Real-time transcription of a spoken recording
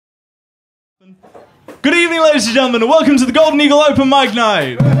Good evening, ladies and gentlemen, and welcome to the Golden Eagle Open Mic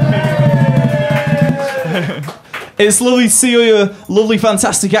Night. It's lovely to see all your lovely,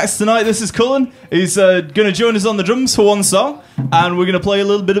 fantastic acts tonight. This is Cullen. He's going to join us on the drums for one song, and we're going to play a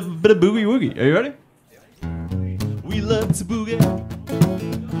little bit of boogie woogie. Are you ready? We love to boogie.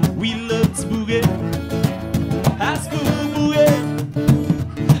 We love to boogie. High school boogie.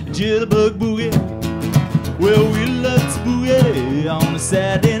 Jitterbug boogie. Well, we love to boogie on a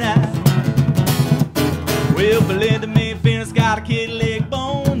Saturday night. Well, Belinda Mayfield's got a kid leg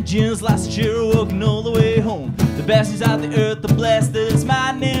bone. Jim's last cheer walking all the way home. The best is out the earth, the blasters.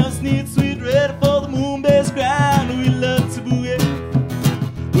 My nails need sweet, ready for the moon-based grind. We love to boogie.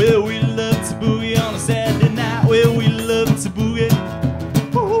 Well, we love to boogie on a Saturday night. Well, we love to boogie.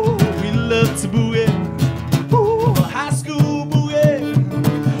 Ooh, we love to boogie. Ooh, high school boogie.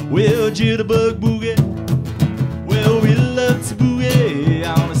 Well, jitterbug boogie. Well, we love to boogie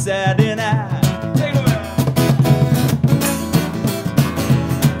on a Saturday night.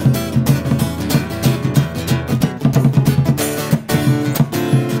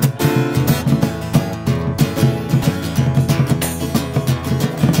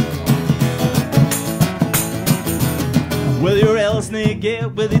 Well, your rattlesnake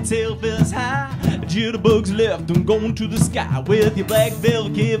get with your tail feels high. Jitterbug's left and going to the sky. With your black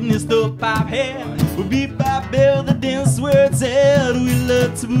velvet giving your stuff pipe hair. We beat by bell the dance where it's at. We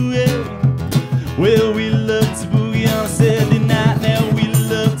love to boogie. Well, we love to boogie on a Saturday night. Now we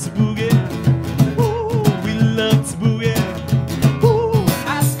love to boogie. Ooh, we love to boogie. Ooh,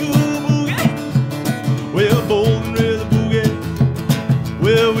 high school boogie. Well, bold and real boogie.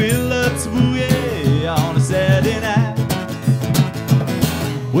 Well, we love to boogie on a Saturday night.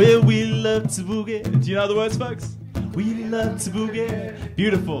 Well, we love to boogie. Do you know the words, folks? We love to boogie.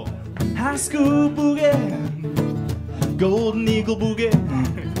 Beautiful. High school boogie. Golden Eagle boogie.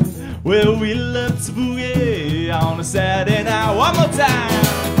 Well, we love to boogie on a Saturday night. One more time.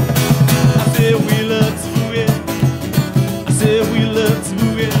 I said we love to boogie. I said we love to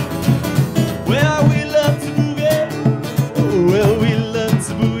boogie. Well, we love to boogie. Well, we love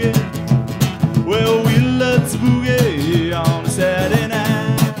to boogie. Well, we love to boogie on a Saturday night.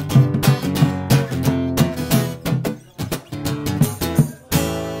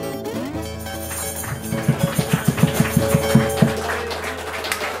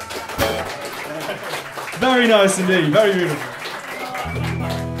 Very nice indeed, very beautiful.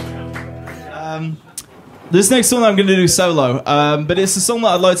 This next song I'm going to do solo, but it's a song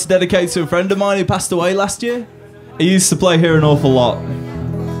that I'd like to dedicate to a friend of mine who passed away last year. He used to play here an awful lot.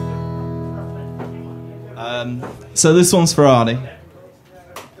 So this one's for Arnie.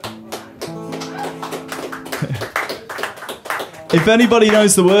 If anybody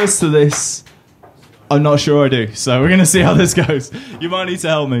knows the words to this, I'm not sure I do, so we're going to see how this goes. You might need to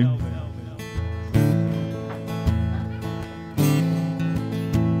help me.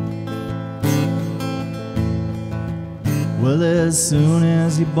 Well, as soon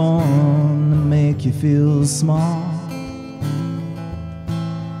as you're born, to make you feel small,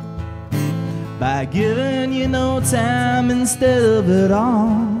 by giving you no time instead of it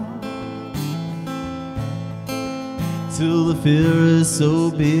all, till the fear is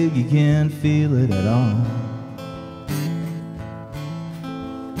so big you can't feel it at all.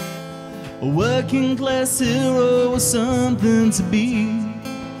 A working class hero was something to be.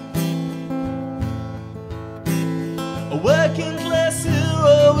 A working class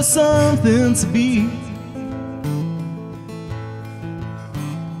hero was something to be.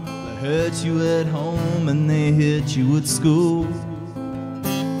 They hurt you at home and they hit you at school.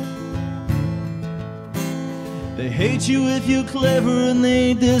 They hate you if you're clever and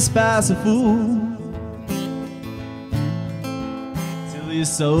they despise a fool. Till you're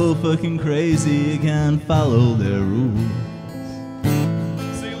so fucking crazy you can't follow their rules.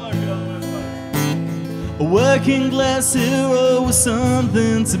 A working class hero was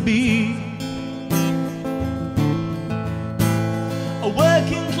something to be. A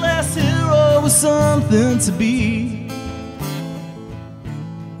working class hero was something to be.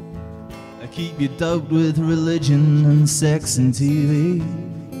 I keep you doped with religion and sex and TV.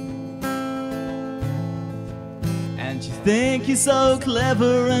 And you think you're so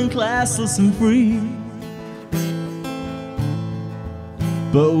clever and classless and free.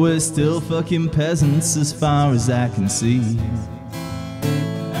 But we're still fucking peasants as far as I can see.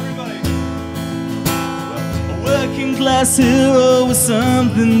 Everybody. A working class hero was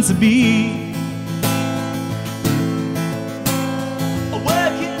something to be. A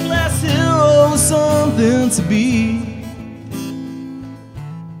working class hero was something to be.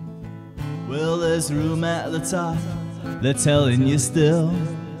 Well, there's room at the top, they're telling you still.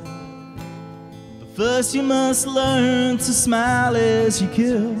 First you must learn to smile as you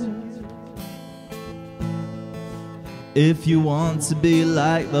kill, if you want to be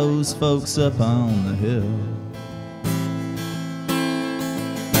like those folks up on the hill.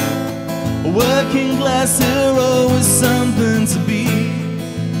 A working class hero is something to be.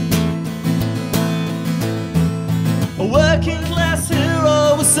 A working class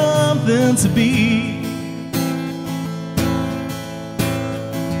hero is something to be.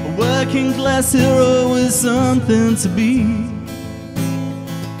 A working class hero is something to be.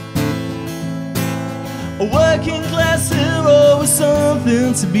 A working class hero is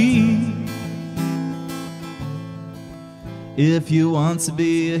something to be. If you want to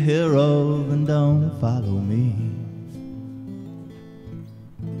be a hero, then don't follow me.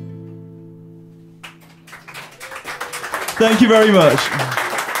 Thank you very much.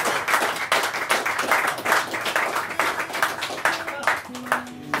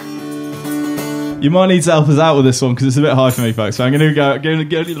 You might need to help us out with this one because it's a bit high for me, folks. So I'm going to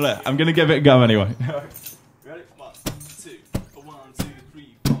give it a go anyway. Ready? 1, 2, 1, 2,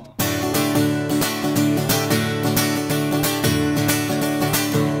 3, 4.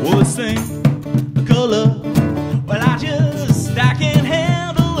 Well, this thing, a color. Well, I can't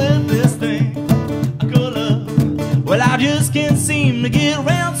handle it. This thing, a color. Well, I just can't seem to get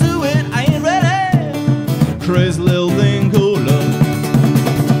around to it. I ain't ready. Crazy little thing, color.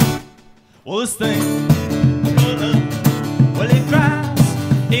 Well, this thing, color, well, it cries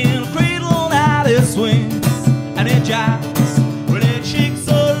in a cradle and it swings and it jives. Well, it shakes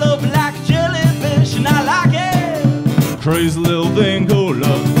all over like a jellyfish and I like it. Crazy little thing,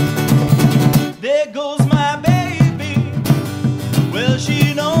 color. There goes my baby. Well,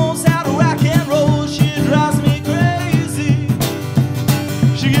 she knows how to rock and roll. She drives me crazy.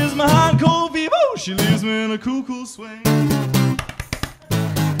 She gives my heart cold fever. She leaves me in a cuckoo swing.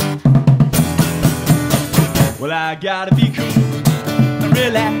 Well, I gotta be cool and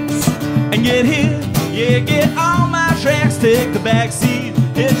relax and get here. Yeah, get on my tracks, take the back seat,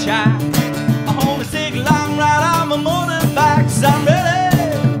 hitchhike. I wanna take a long ride on my motorbike, 'cause I'm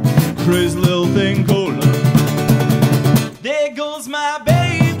ready. Crazy little thing, cola. There goes my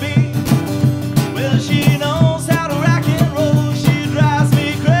baby. Well, she knows how to rock and roll. She drives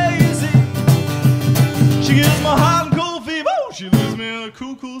me crazy. She gives my heart cold fever. She leaves me in a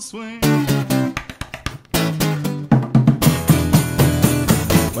cuckoo swing.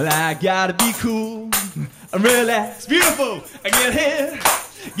 Well, I gotta be cool and relax, beautiful, and get here.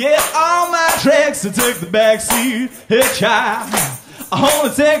 Get on my tracks and take the back seat, hitchhike. I wanna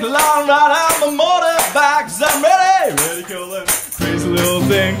take a long ride on my motorbike, 'cause I'm ready. Ready, cola, crazy little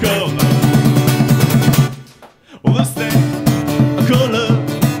thing, cola. Well, this thing, a cola.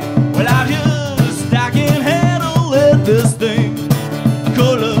 Well, I can't handle it, this thing, a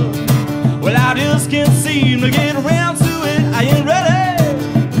cola. Well, I just can't seem to get around to it. I ain't ready.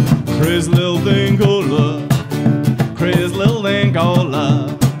 Crazy little thing called love. Crazy little thing called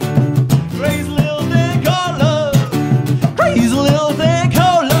love. Crazy little thing called love. Crazy little thing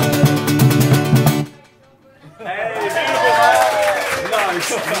called love. Hey, beautiful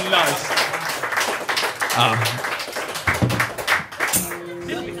man. Nice, nice.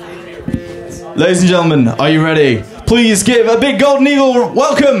 Ladies and gentlemen, are you ready? Please give a big golden eagle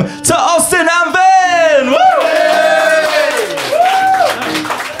welcome to Austin and Vin. Woo!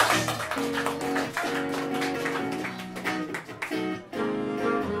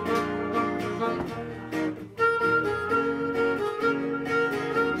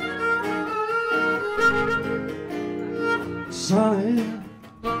 Sunny,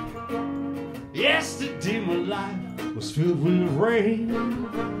 yesterday my life was filled with rain.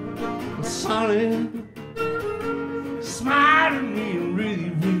 Sunny, smiled at me and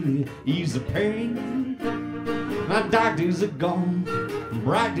really, really eased the pain. My dark days are gone,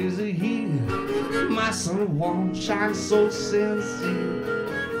 bright days are here. My sun won't shine so sincere.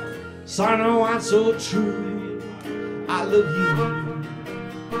 Sun, I'm so true, I love you.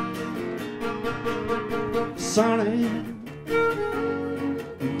 Sunny,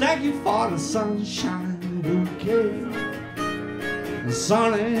 thank you for the sunshine bouquet.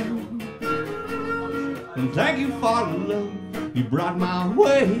 Sunny, and thank you for the love you brought my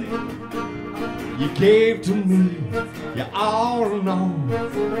way. You gave to me, you all know.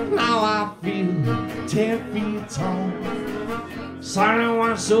 Now I feel 10 feet tall. Sunny,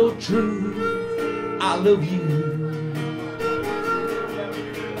 I'm so true, I love you.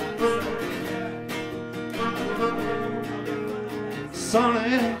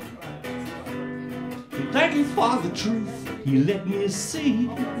 Sunny, thank you for the truth you let me see.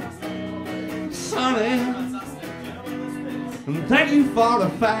 Sunny, And thank you for the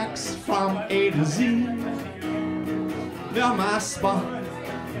facts from A to Z. You're my spark,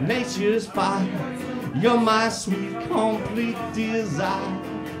 nature's fire. You're my sweet, complete desire.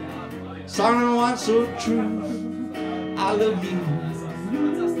 Something once so true, I love you.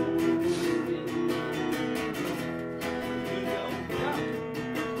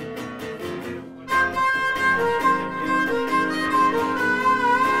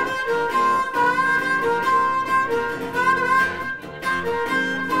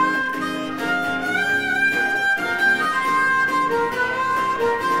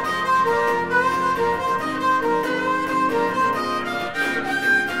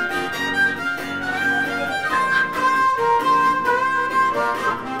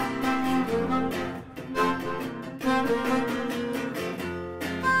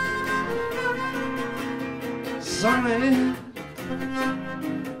 Sonny,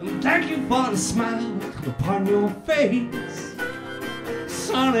 thank you for the smile upon your face.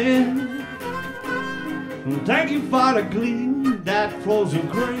 Sonny, thank you for the gleam that flows with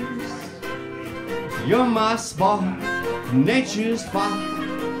grace. You're my spark, nature's fire.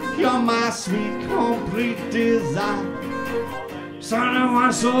 You're my sweet, complete desire. Sonny,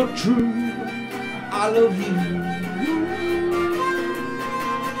 one so true, I love you.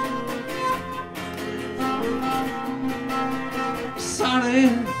 Sonny,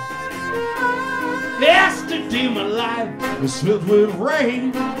 yesterday my life was filled with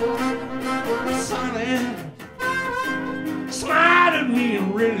rain. Sonny, smiled at me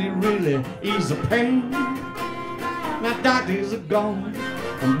and really eased the pain. Now dark days are gone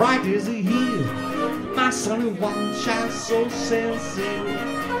and bright days are here. My sunny one shines so sincere.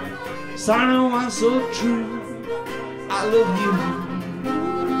 Sunny one so true, I love you.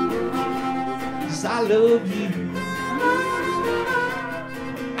 Yes, I love you.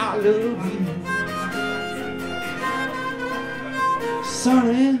 I love you,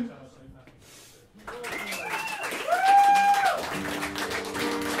 Sonny.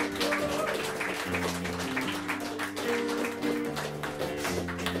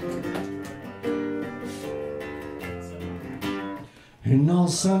 Ain't no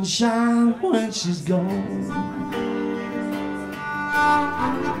sunshine when she's gone,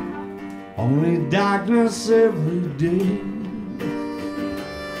 only darkness every day.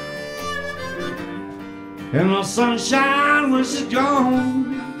 And no sunshine when she's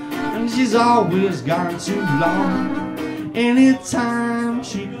gone, and she's always gone too long. Anytime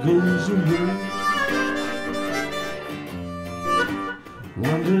she goes away,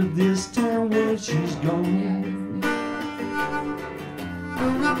 wonder this time where she's gone.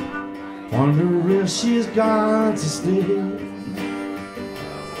 Wonder if she's gone to stay.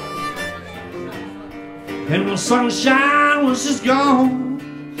 And no sunshine when she's gone,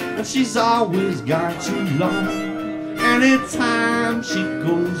 and she's always gone too long. Anytime she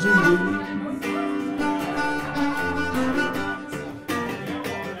goes away,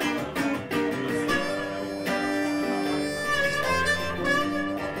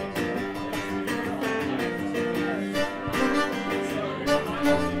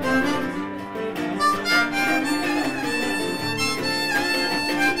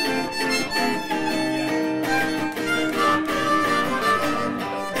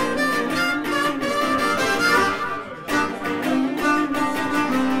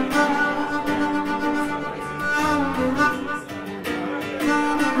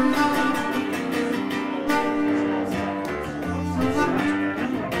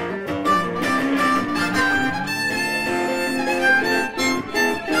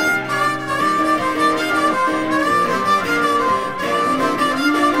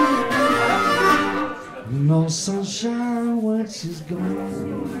 no sunshine when she's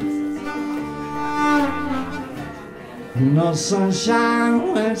gone. No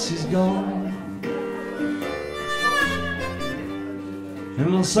sunshine when she's gone.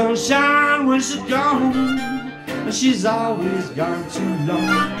 And no sunshine when she's gone, and she's always gone too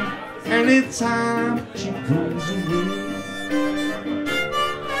long. Anytime she goes away,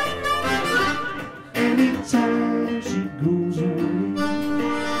 anytime she goes away,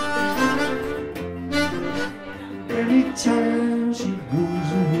 anytime she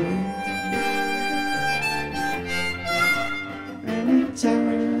goes away,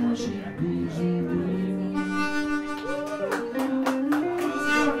 anytime she goes away.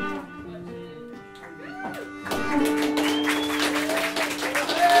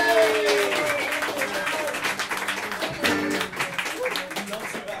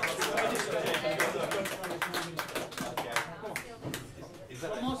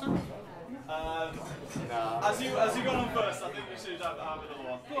 As you got on first, I think we should have another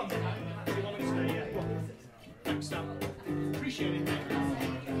one. Go on. You want me to stay? Yeah. Thanks, Sam. appreciate it.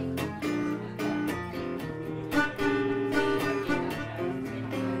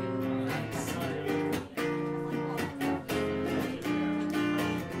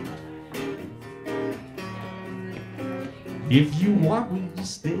 If you want me to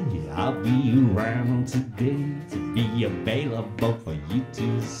stay, I'll be around today to be available for you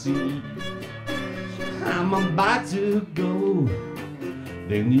to see. I'm about to go,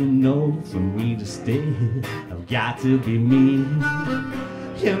 then you know for me to stay, I've got to be me.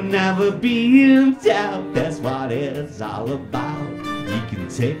 You'll never be in doubt, that's what it's all about. You can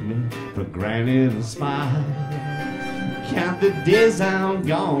take me for granted and smile. Count the days I'm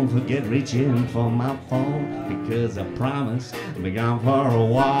gone, forget reaching for my phone, because I promised I'll be gone for a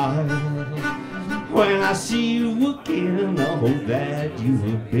while. When I see you again, I hope that you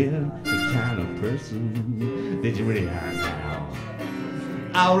have been the kind of person that you really are now.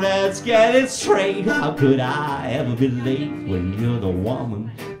 Oh, let's get it straight, how could I ever be late when you're the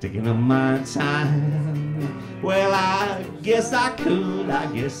woman taking up my time? Well, I guess I could,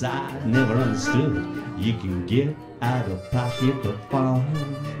 I guess I never understood you can get out of pocket for fun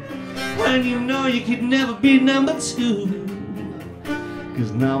when you know you could never be number two,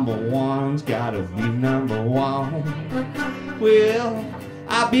 'cause number one's gotta be number one. Well,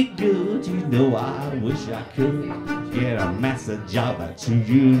 I'll be good, you know I wish I could get a message over to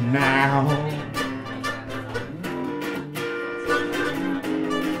you now.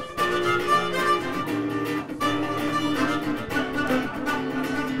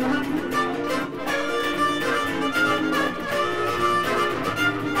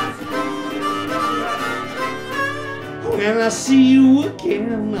 When I see you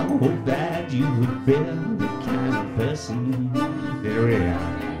again, I hope that you have been the kind of person that really I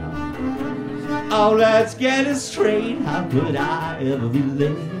am. Oh, let's get it straight, how could I ever be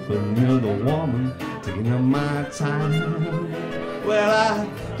late when you're the woman taking up my time? Well, I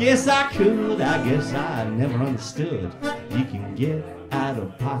guess I could, I guess I never understood you can get out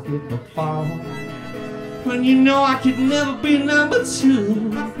of pocket for fun when you know I could never be number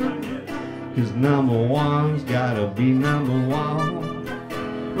two, 'cause number one's gotta be number one.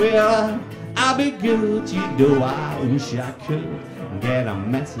 Well, I'll be good, you know I wish I could get a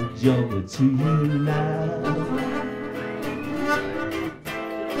message over to you now.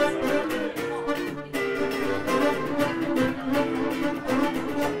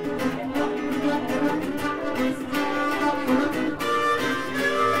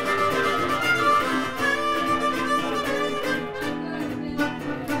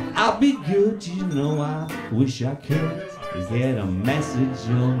 I'll be good, you know I wish I could get a message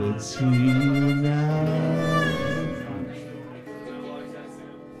over to you now.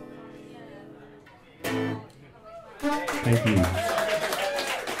 Thank you.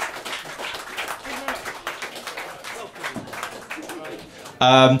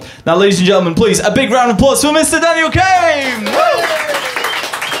 Now, ladies and gentlemen, please, a big round of applause for Mr. Daniel Kane!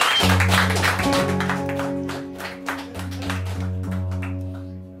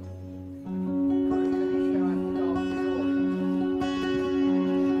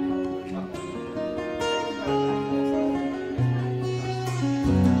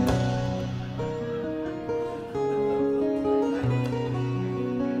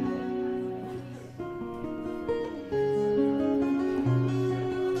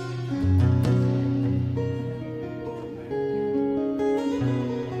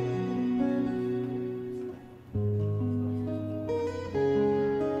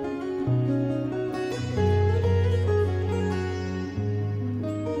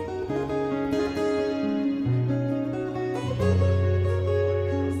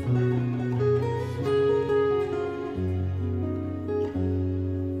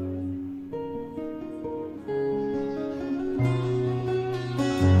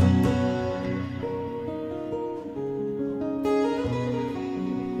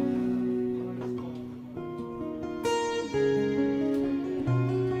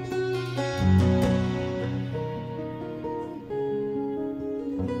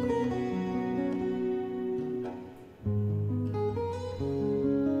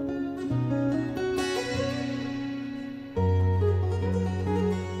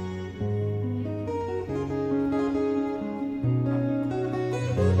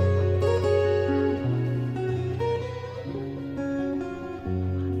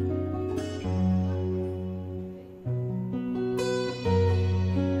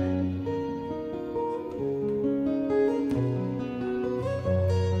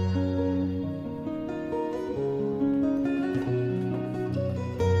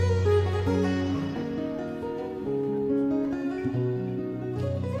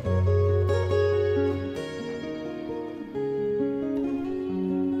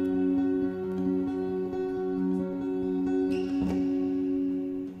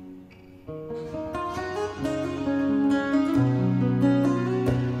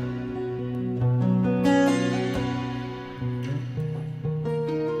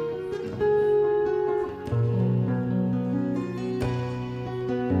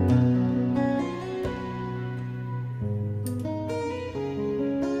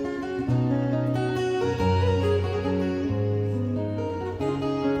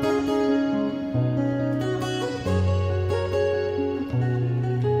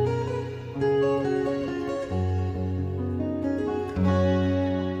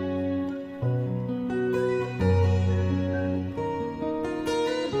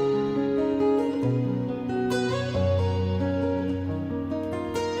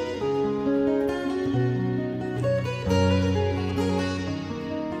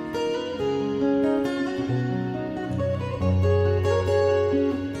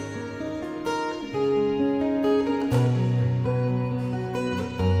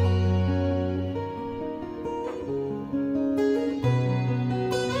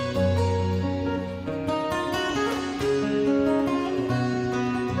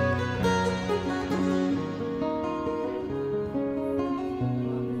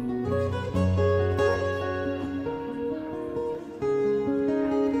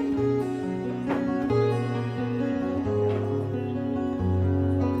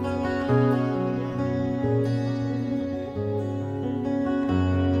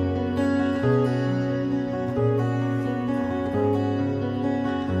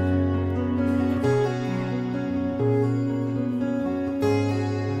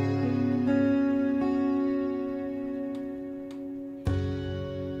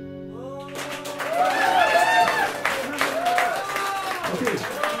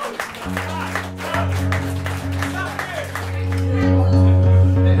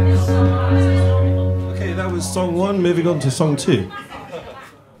 was song 1, moving on to song 2.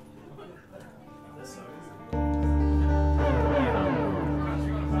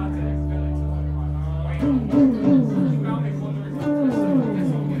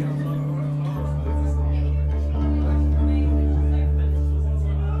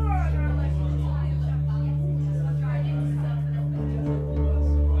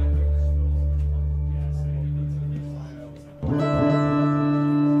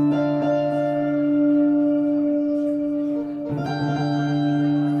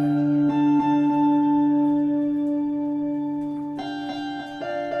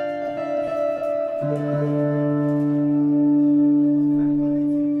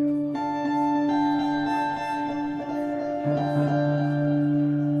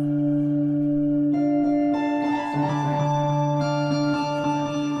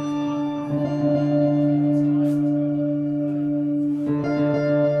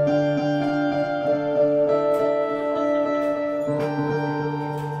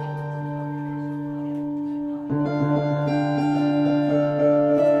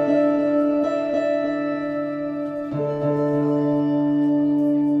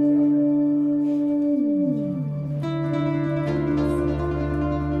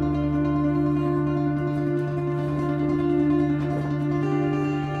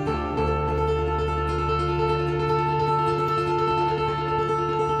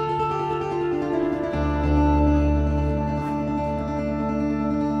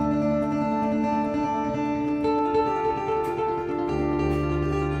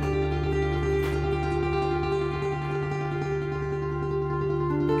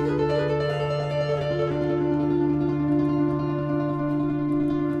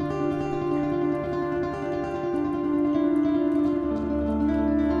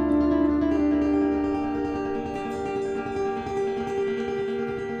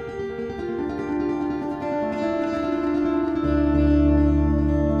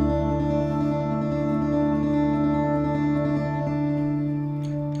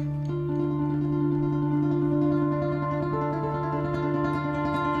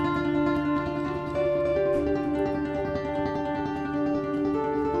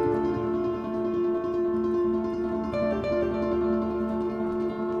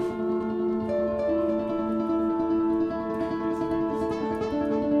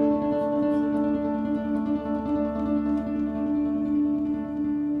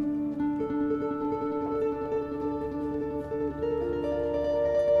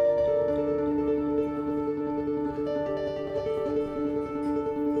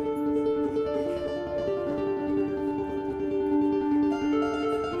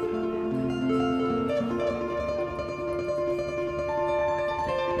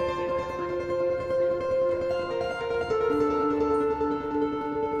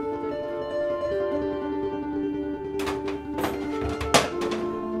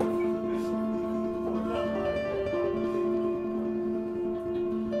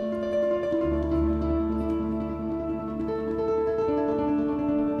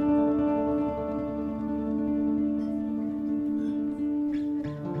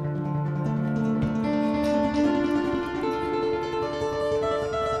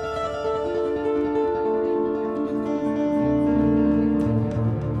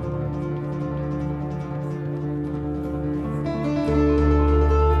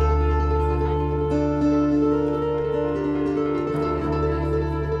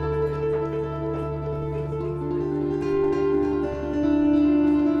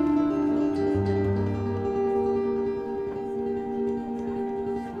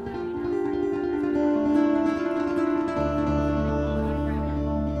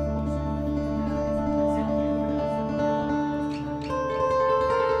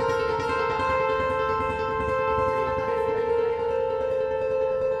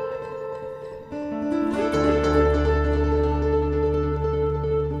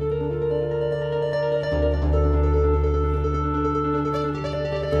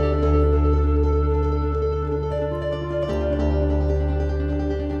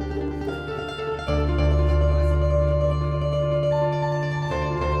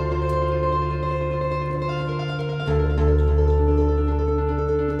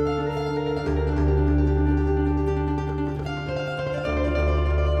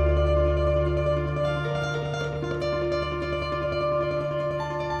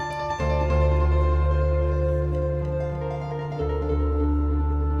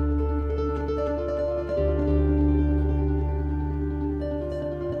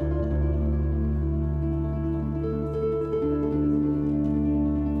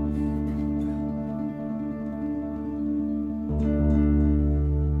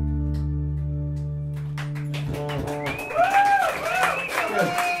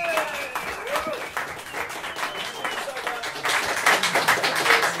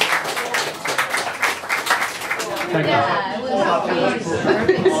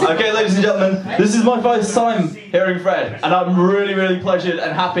 Okay, ladies and gentlemen, this is my first time hearing Fred, and I'm really, really pleasured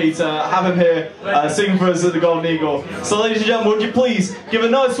and happy to have him here singing for us at the Golden Eagle. So, ladies and gentlemen, would you please give a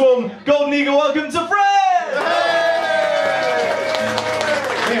nice warm Golden Eagle welcome to Fred!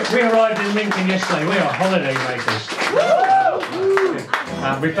 We arrived in Lincoln yesterday. We are holiday makers.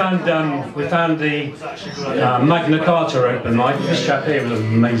 We found the Magna Carta open mic. This chap here was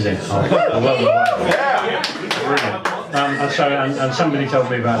amazing. And somebody told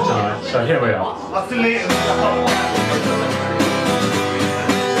me about tonight. So here we are.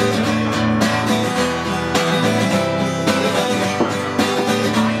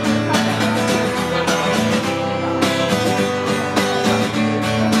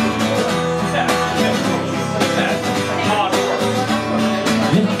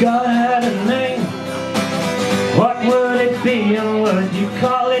 God had a name, what would it be, and would you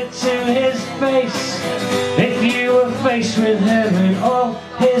call it to his face? If you were faced with heaven, all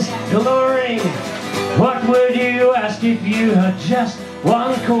his glory, what would you ask if you had just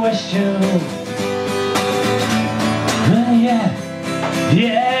one question?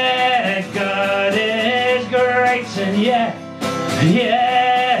 Yeah, God is great, and yeah,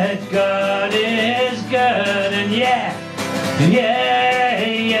 God is good, and yeah.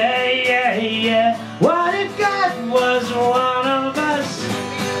 What if God was one of us?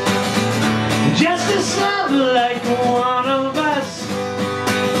 Just a son like one of us.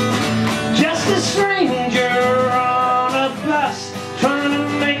 Just a stranger on a bus trying to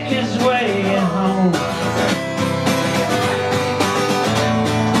make his way home.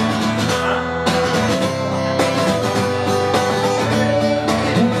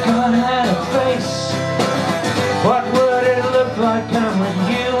 If God had a face, what would it look like, and would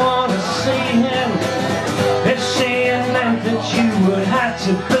you want to see him? If seeing meant that you would have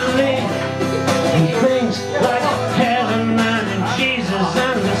to believe in things like heaven and in Jesus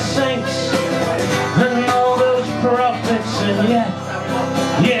and the saints and all those prophets, and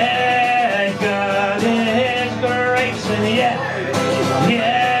God is great, and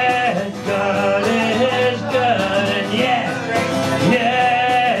God is good, and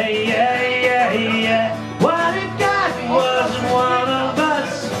What if God was one of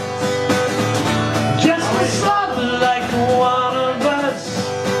us? Just a slob like one of us.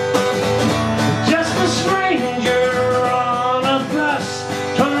 Just a stranger on a bus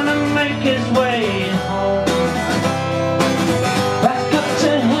trying to make his way home. Back up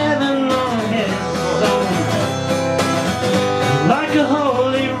to heaven on his own, like a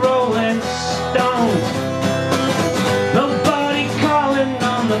holy rolling stone. Nobody calling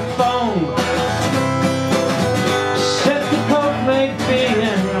on the phone.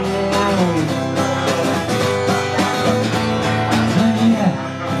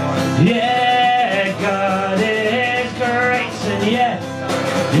 God is great, and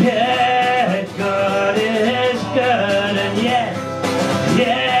God is good, and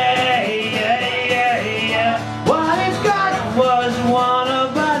What if God was one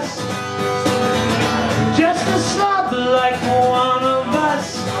of us? Just a slob like one of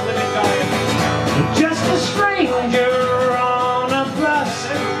us. Just a stranger on a bus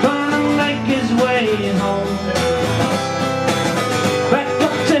trying to make his way home. Back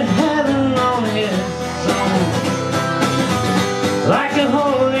up to heaven on his own, like a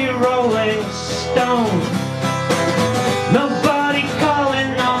holy rolling stone. Nobody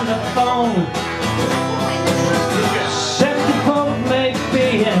calling on the phone, except the Pope may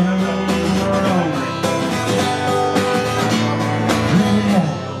be in Rome.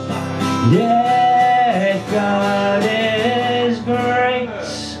 God is great.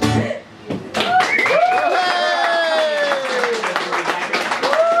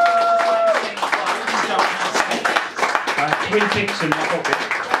 Three picks in my pocket.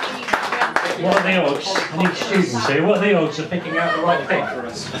 What are the odds? I need students here. What are the odds of picking out the right pick for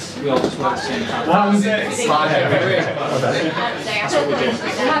us?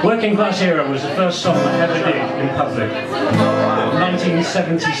 Working Class Hero was the first song I ever did in public.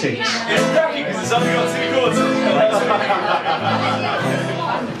 1976.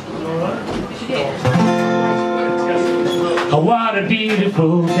 Oh, what a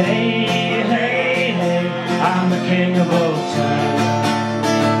beautiful day. Hey, hey, I'm the king of all time.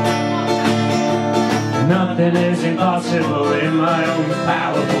 Nothing is impossible in my own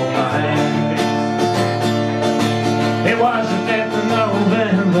powerful mind. It was the 5th of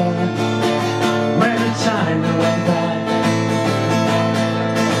November when the time went by.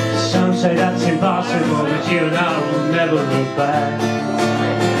 Some say that's impossible, but you and I will never look back.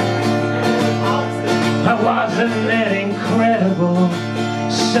 Wasn't it incredible,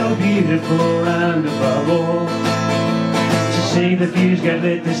 so beautiful, and above all, to See the fuse get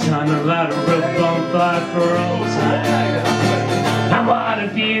lit this time, and light a roof on fire for all time. And what a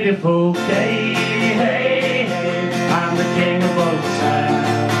beautiful day, hey, hey, I'm the king of all time.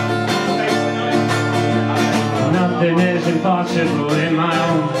 Nothing is impossible in my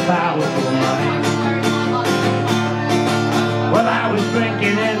own powerful mind. Well, I was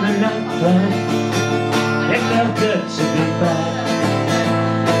drinking in the nightclub, it felt good to be back.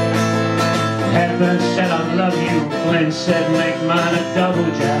 Heaven said I love you, Flynn said make mine a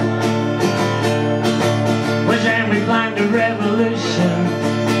double jack. Well, then we planned a revolution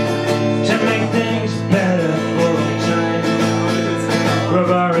to make things better for all time.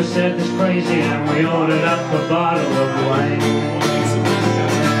 Rivera said it's crazy and we ordered up a bottle of wine.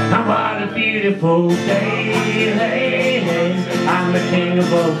 And what a beautiful day, hey, hey, I'm the king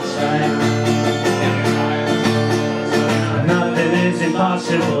of all time. Nothing is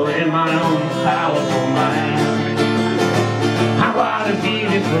impossible in my own powerful mind. And what a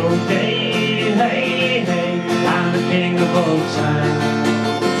beautiful day, hey, hey, I'm the king of all time.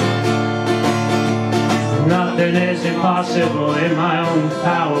 Nothing is impossible in my own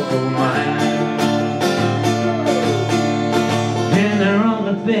powerful mind. And they're on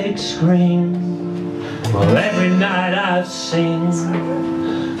the big screen. Well, every night I've seen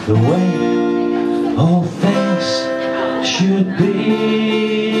the way all things should be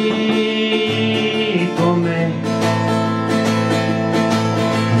for me,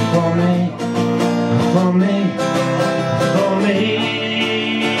 for me, for me, for me.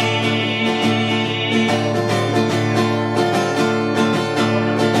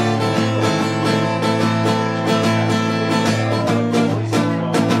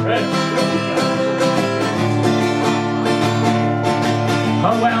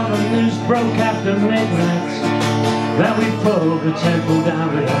 Oh well, the news broke after midnight that we pulled the temple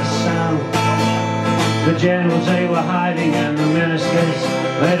down with our sound. The generals, they were hiding, and the ministers,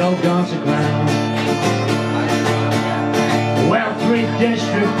 they'd all gone to ground. Well, free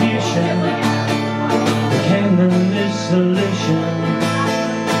distribution became the new solution.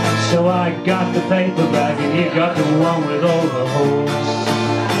 So I got the paper bag and you got the one with all the holes.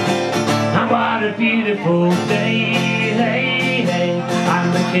 And what a beautiful day, hey, hey,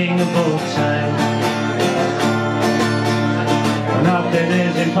 I'm the king of all time. Nothing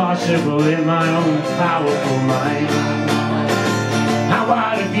is impossible in my own powerful mind. And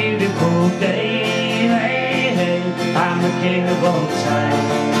what a beautiful day, hey, hey, I'm the king of all time.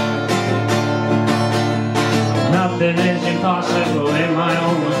 Nothing is impossible in my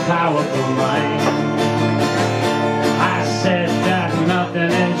own powerful mind. I said that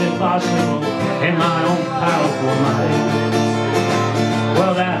nothing is impossible in my own powerful mind.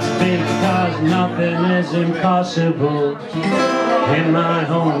 Well, that's because nothing is impossible in my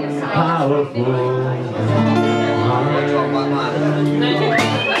own powerful mind.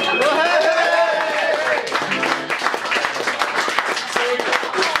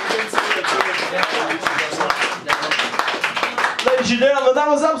 Ladies and gentlemen, that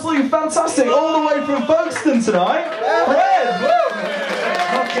was absolutely fantastic, all the way from Folkestone tonight. Fred!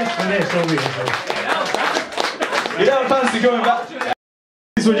 Not just for this, obviously. You don't fancy going back?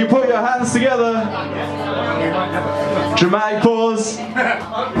 Would you put your hands together? Dramatic pause.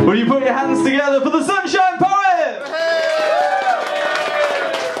 Will you put your hands together for the Sunshine Poet?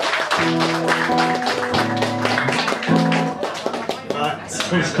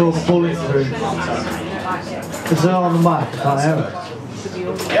 It's called Falling Through. Is that on the mic? I can't hear it.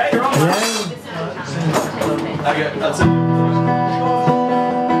 Yeah, you're on. Yeah. Okay, that's it.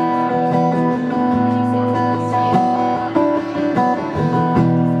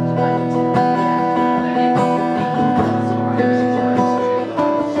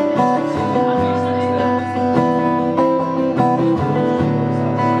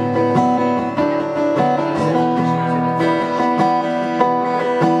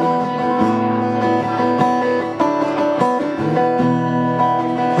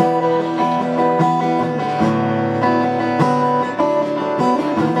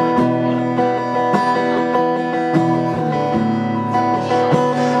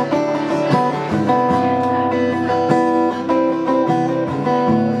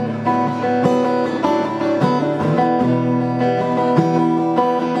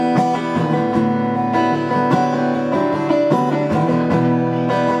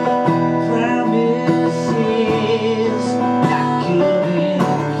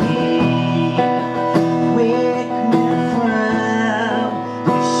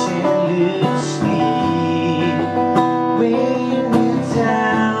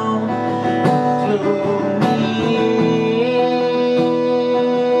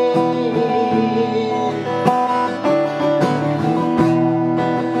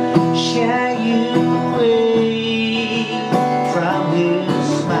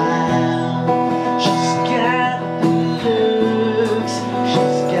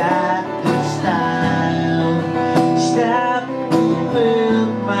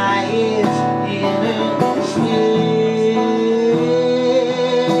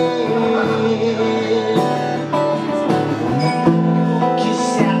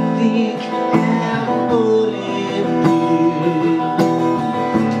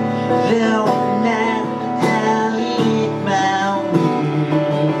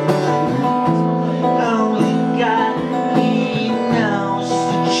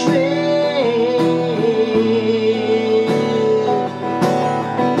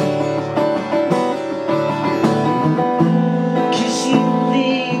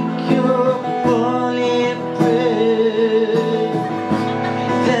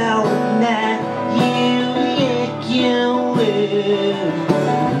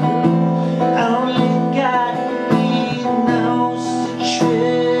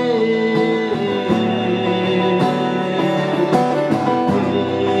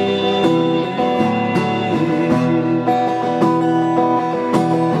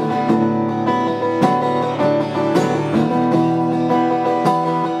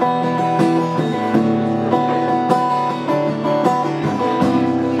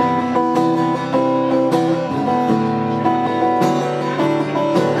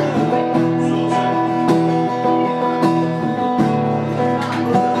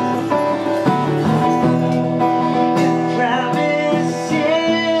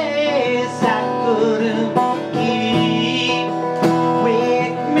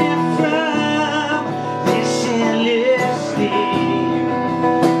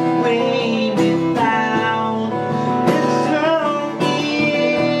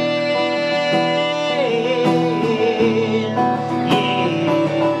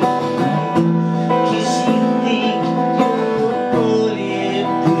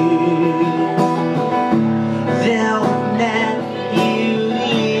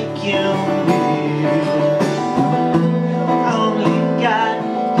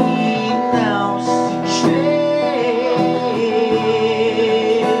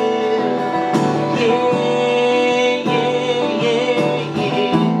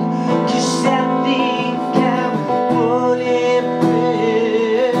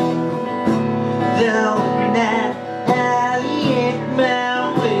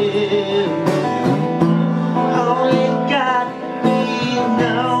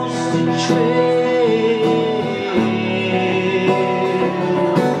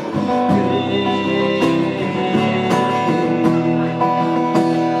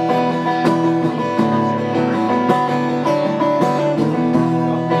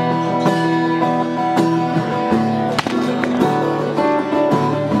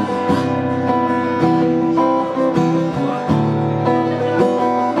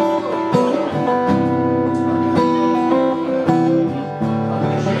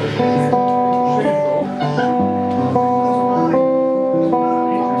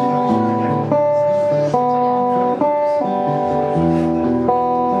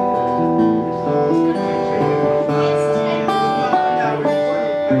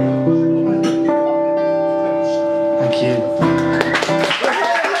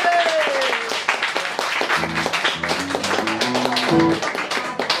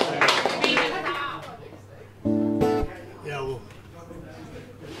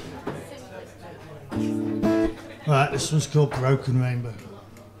 This one's called Broken Rainbow.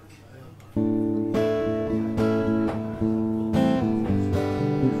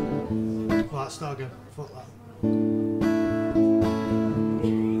 Right, start again. Fuck that.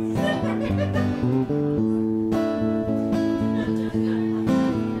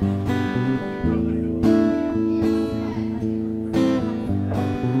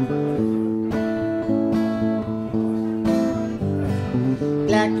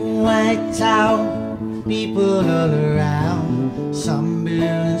 Black and white town, people all around, sunburn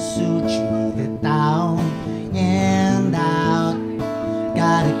and suit you down and out.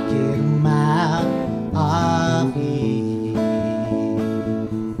 Gotta get 'em out of here.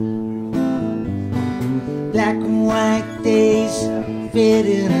 Black and white days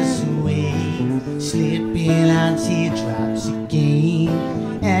fading us away, slipping on teardrops again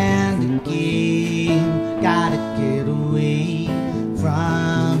and again. Gotta get away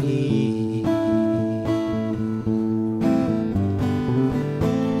from here.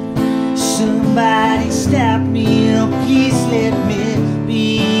 Somebody stop me, oh please let me be.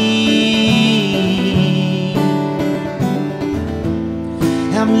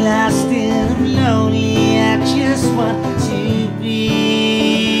 I'm lost and I'm lonely, I just want to be.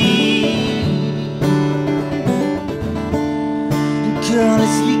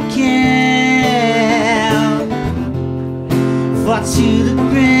 Carelessly count, fall to the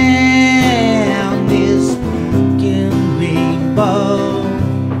ground, this broken rainbow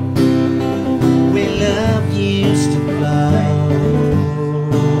where love used to flow.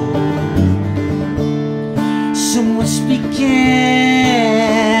 Someone speak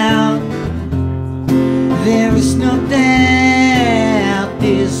out, there is no doubt,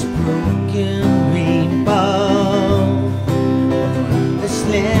 this broken rainbow has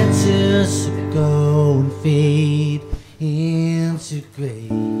let us go and fade into grey.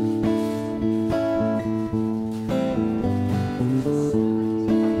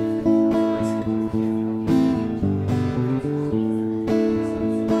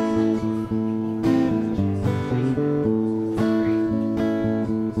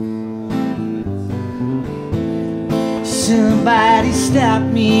 Somebody stop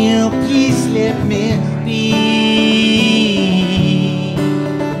me, oh please let me be.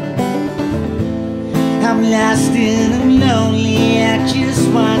 I'm lost and I'm lonely, I just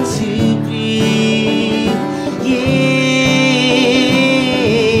want to breathe. Yeah.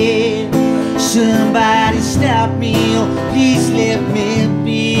 Somebody stop me, oh please let me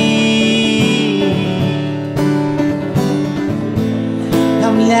be.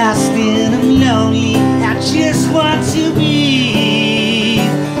 I'm lost and I'm lonely, I just want to breathe.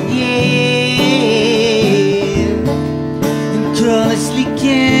 Yeah. And carelessly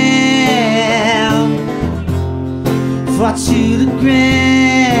count, fall to the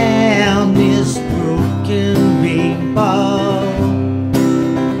ground, this broken rainbow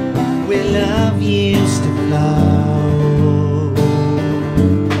where love used to flow.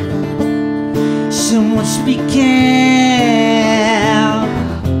 Someone speak out,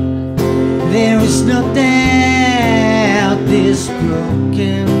 there is no doubt, this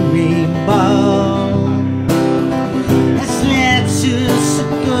broken rainbow has let us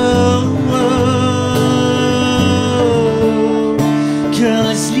go.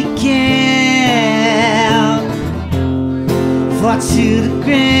 Carelessly count, fall to the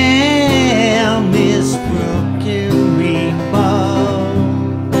ground, this broken rainbow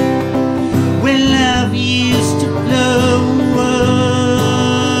where love used to flow.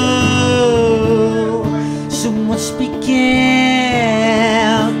 Someone speak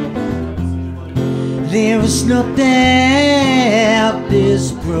out, there is no doubt,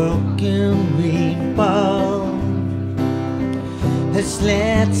 this broken rainbow has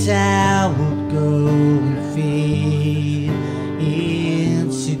let our world go and fade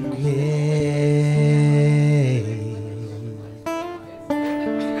into grey.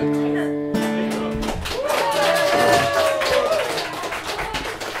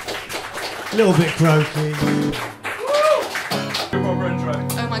 A little bit croaky.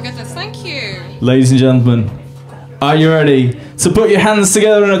 Oh my goodness, thank you. Ladies and gentlemen, are you ready to put your hands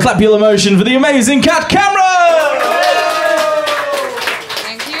together and clap your emotion for the amazing Cat Cameron?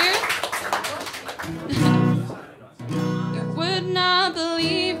 Thank you. You would not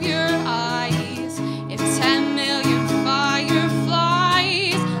believe your eyes if 10 million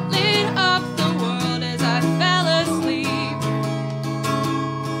fireflies lit up the world as I fell asleep.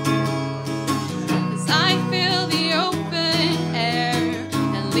 As I fill the open air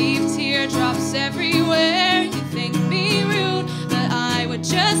and leave teardrops everywhere, you think me rude, but I would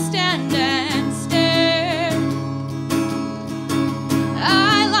just stand and stare.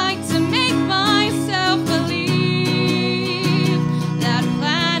 I like to make myself believe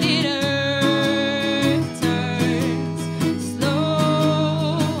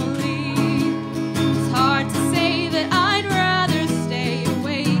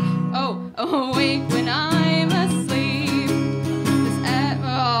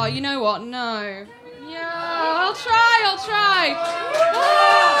you know what? No. Yeah, I'll try.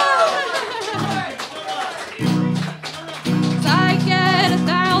 I get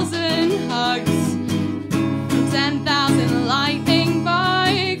 1,000 hugs from 10,000 lightning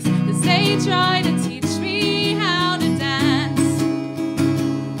bugs as they try to teach me how to dance.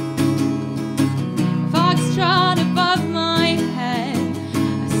 Foxtrot above my head,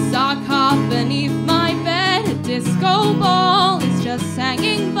 a sock hop beneath my bed, a disco ball is just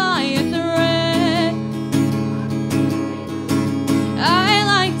hanging by a thread. I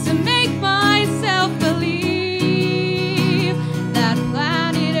like to make myself believe that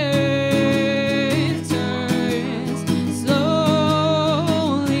planet Earth turns slowly.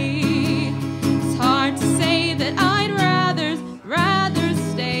 It's hard to say that I'd rather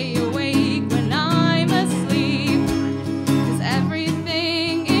stay awake when I'm asleep, 'cause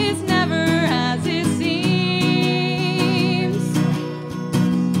everything is never as it seems.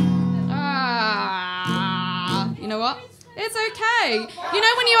 You know what? It's okay. You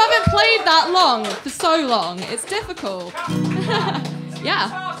know when you haven't played that long, for so long, it's difficult. Yeah.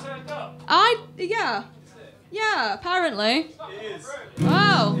 Yeah, apparently.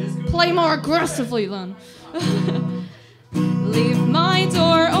 Wow. Play more aggressively then. Leave my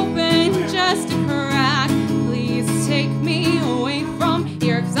door open just a crack. Please take me away from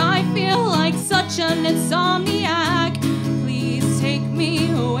here, 'cause I feel like such an insomniac. Please take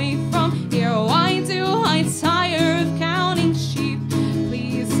me away from here. Why do I tire of counting sheep?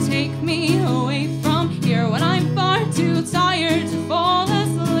 Please take me away from here when I'm far too tired to fall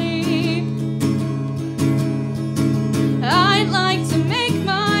asleep. I'd like to make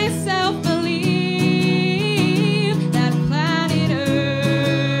myself believe that planet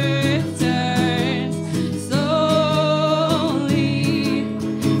Earth turns slowly.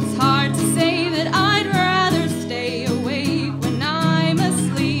 It's hard to say that I'd rather stay awake when I'm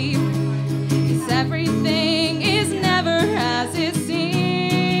asleep, 'cause everything is never as it seems.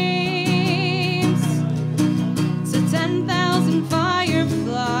 So 10,000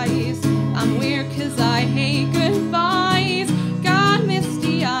 fireflies, I'm weird 'cause I hate goodbyes. Got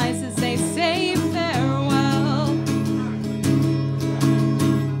misty eyes as they say farewell,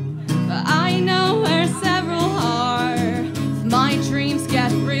 but I know where several are. My dreams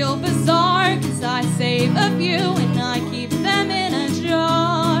get real bizarre, 'cause I save a few and I keep them in a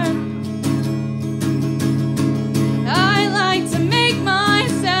jar. I like to make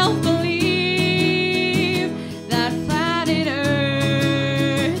myself believe that planet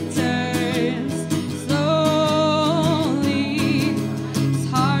Earth turns slowly. It's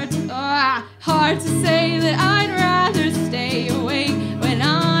hard to say that I'd rather stay awake when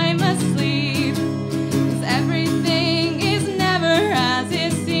I'm asleep, 'cause everything is never as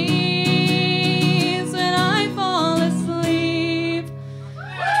it seems when I fall asleep.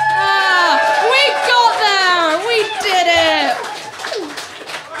 We got there! We did it!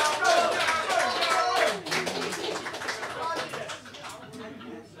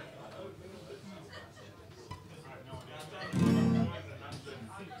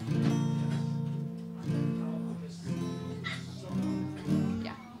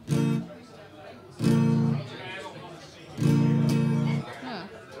 Yeah.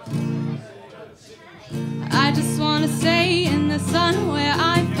 I just wanna stay in the sun where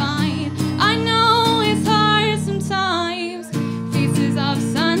I find. I know it's hard sometimes. Faces of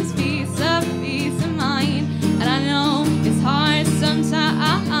suns, peace of mine. And I know it's hard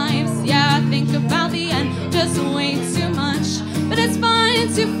sometimes. Yeah, I think about the end just way too much. But it's fun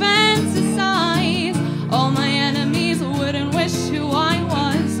to fantasize. All my enemies wouldn't wish who I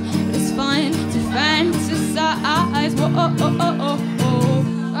was. But it's fun to fantasize. Whoa, oh, oh, oh, oh, oh.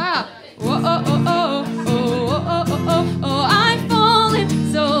 Ah. Whoa, oh, oh, oh, oh, oh, oh, oh, oh, I'm falling,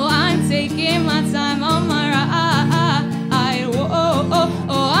 so I'm taking my time on my ride. Whoa, oh, oh,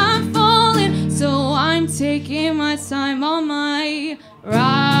 oh, I'm falling, so I'm taking my time on my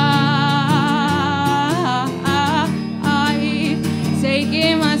ride.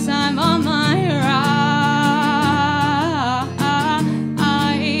 Taking my time on my ride.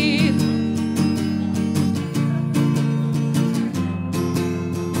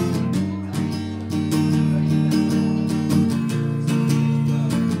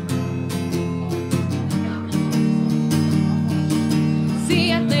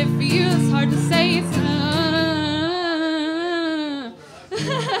 See, I live for you, it's hard to say. It's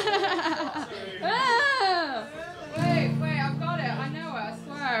Wait, I've got it. I know it, I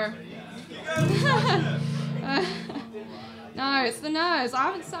swear. No, it's the nose. I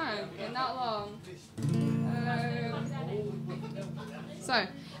haven't sung in that long. So,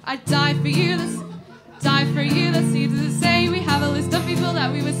 I die for you, that's easy to say. We have a list of people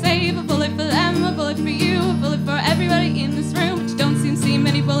that we would say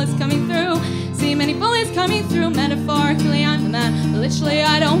literally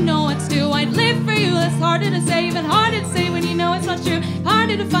I don't know what to do. I'd live for you, that's harder to say, even harder to say when you know it's not true.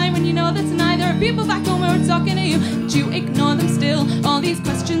 Harder to find when you know that tonight there are people back home who are talking to you, but you ignore them still. All these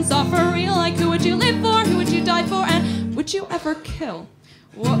questions are for real, like who would you live for, who would you die for, and would you ever kill?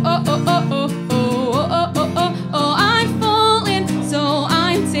 Whoa, oh, oh, oh, oh, oh, oh, oh, oh, oh, I'm falling, so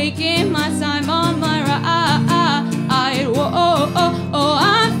I'm taking my time on my ride. Whoa, oh, oh, oh,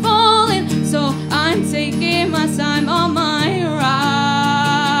 I'm falling, so I'm taking my time on my ride.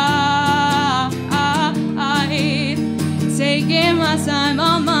 Taking my time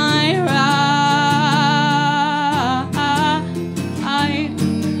on my ride.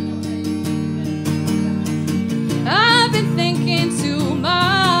 I've been thinking too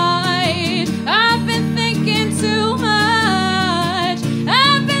much. I've been thinking too much.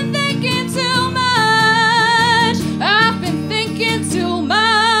 I've been thinking too much. I've been thinking too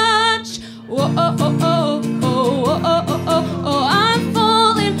much. Whoa, oh, oh, oh, oh, oh, oh, oh, oh, oh, I'm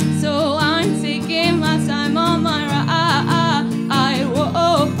falling, so I'm taking my time on my ride. Whoa,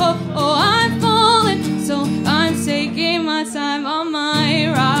 oh, oh, oh, I'm falling, so I'm taking my time on my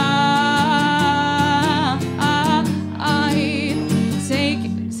ride.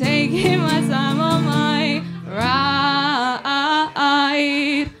 Taking my time on my ride.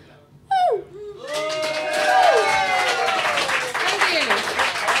 Woo! Thank you.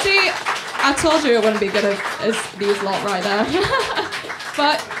 See, I told you it wouldn't be good as these lot right there.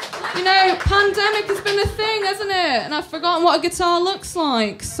 But, you know, pandemic has been a thing, hasn't it? And I've forgotten what a guitar looks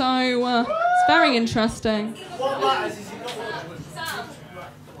like, so it's very interesting. What matters is you've got one.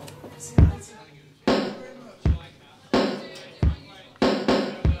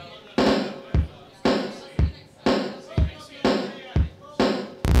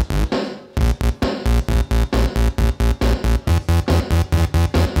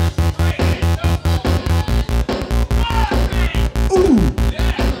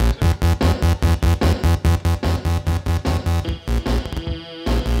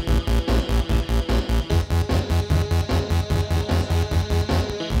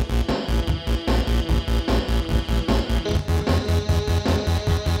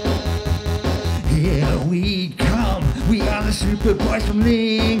 Here we come, we are the Super Boys from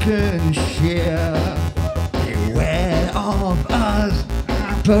Lincolnshire. Beware of us,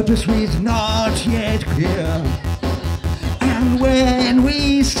 our purpose is not yet clear. And when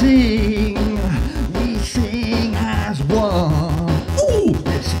we sing as one. Ooh!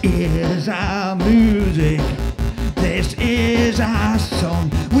 This is our music, this is our song.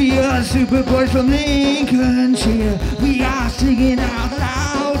 We are the Super Boys from Lincolnshire. We are singing out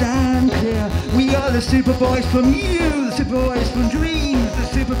loud and clear. We are the Super Boys from you, the Super Boys from dreams, the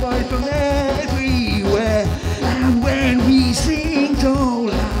Super Boys from everywhere. And when we sing so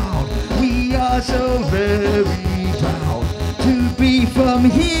loud, we are so very proud to be from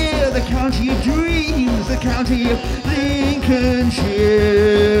here, the county of dreams, the county of Lincolnshire.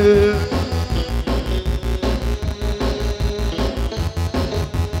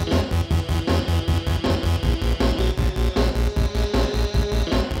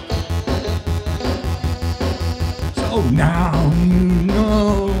 So now you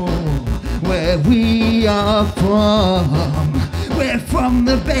know where we are from. We're from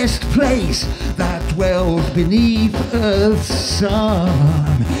the best place that dwells beneath Earth's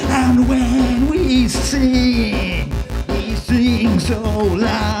sun. And when we sing so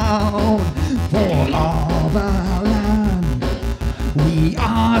loud for all of our land. We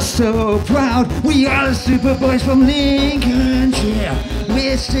are so proud, we are the Super Boys from Lincolnshire.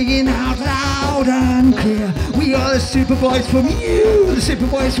 We're singing out loud and clear. We are the Super Boys from you, the Super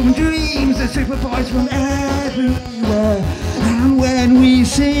Boys from dreams, the Super Boys from everywhere. And when we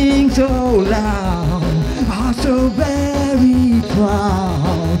sing so loud, are so very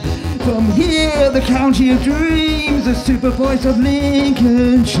proud. From here, the county of dreams, the Super Boys of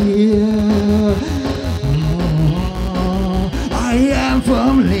Lincolnshire. Oh, I am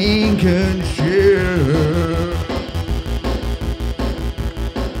from Lincolnshire.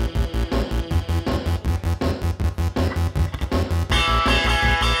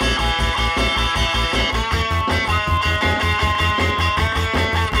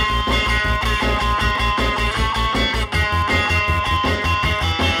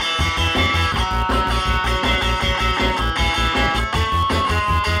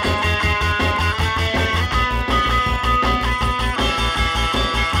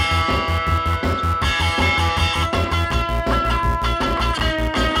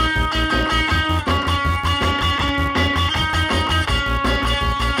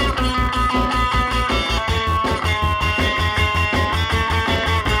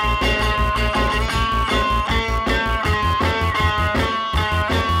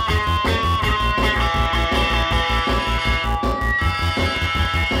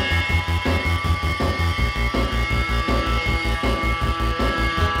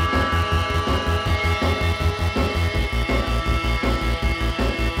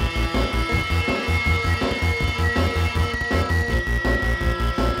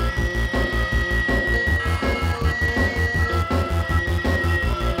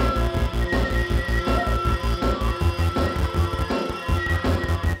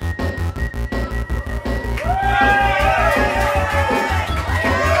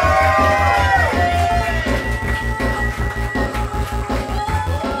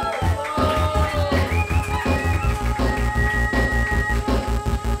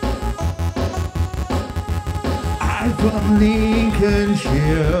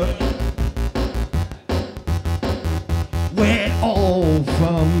 Lincolnshire. We're all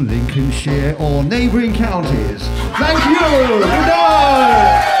from Lincolnshire or neighbouring counties. Thank you. Good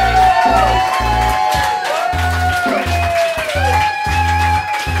night.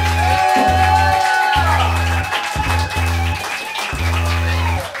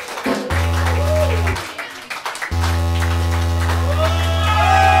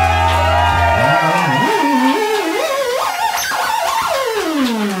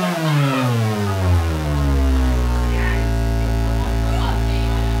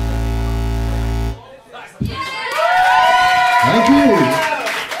 Thank you.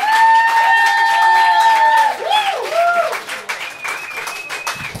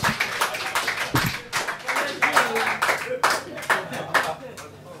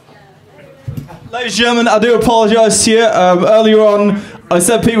 Ladies and gentlemen, I do apologise to you. Earlier on, I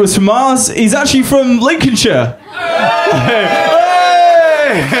said Pete was from Mars. He's actually from Lincolnshire.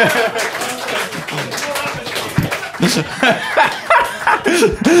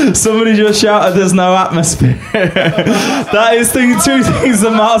 Somebody just shouted, "There's no atmosphere." That is two things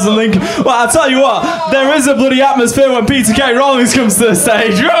that Mars and Lincoln. Well, I'll tell you what, there is a bloody atmosphere when Peter K. Rawlings comes to the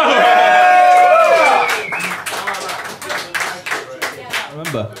stage.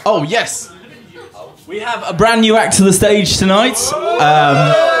 Remember? Oh, yes. We have a brand new act to the stage tonight.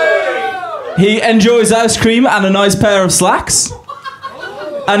 He enjoys ice cream and a nice pair of slacks.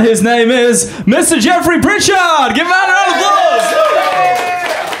 And his name is Mr. Jeffrey Pritchard. Give him a round of applause.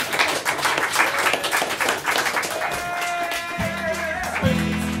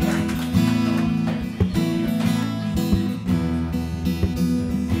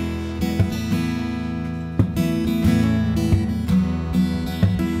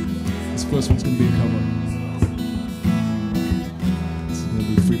 This first one's going to be a cover. This is going to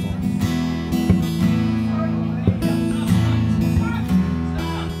be free fall.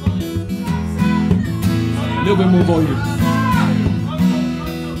 A little bit more volume.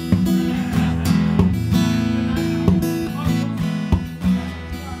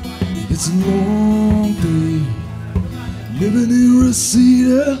 It's a long day living in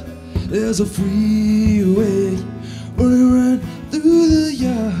Reseda. There's a freeway running right through the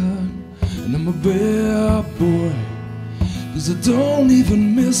yard, and I'm a bad boy, 'cause I don't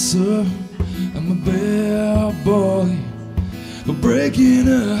even miss her. I'm a bad boy for breaking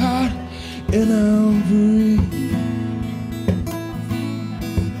her heart, and I'm free.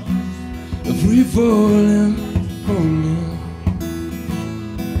 Free falling, falling,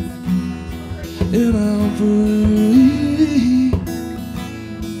 and I'm free.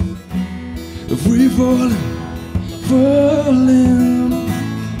 Free falling, falling.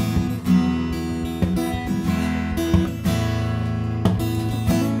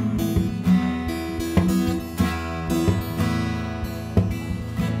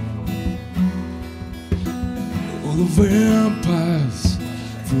 All the vampires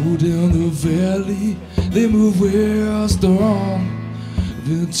flow down the valley. They move west on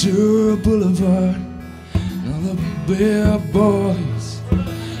Ventura Boulevard. Now the bad boys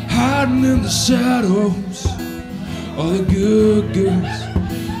hiding in the shadows. All the good girls,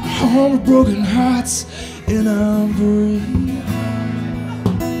 all the broken hearts, and I'm free.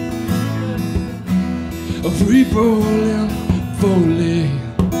 Free falling, falling,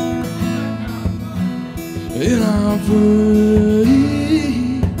 and I'm free.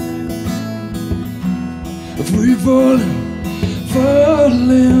 Free falling,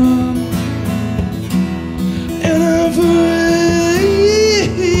 falling, and I'm free.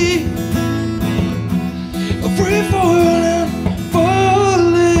 Free falling,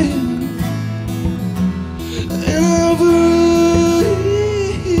 falling, and I'm free.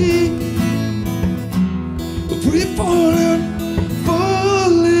 Free falling,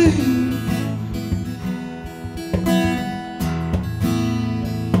 falling.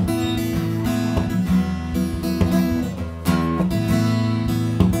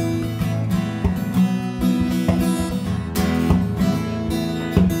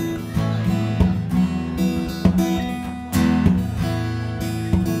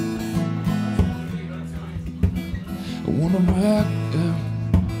 I wanna rock them,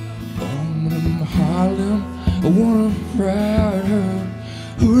 I wanna Harlem, I wanna ride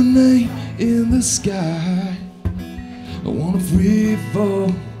her name in the sky. I wanna free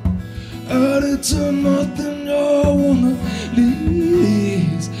fall out into nothing. I wanna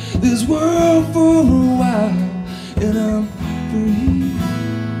leave this world for a while, and I'm free.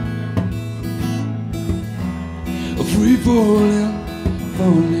 Free falling,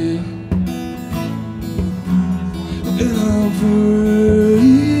 falling, and I'm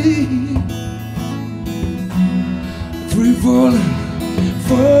free. Free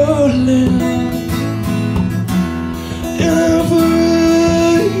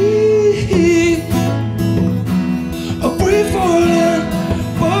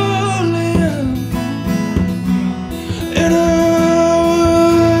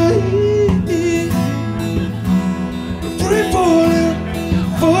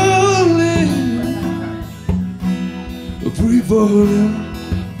falling,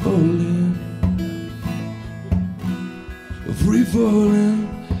 falling, free falling,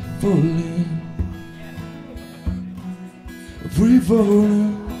 falling, free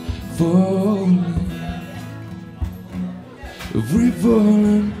falling, falling, free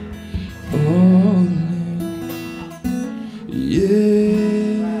falling, falling, yeah.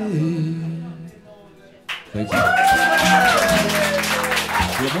 Thank you.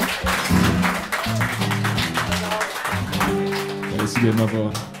 This will be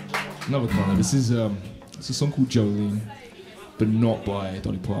another corner. This is a song called Jolene, but not by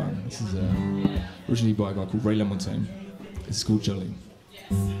Dolly Parton. This is originally by a guy called Ray LaMontagne. This is called Jolene.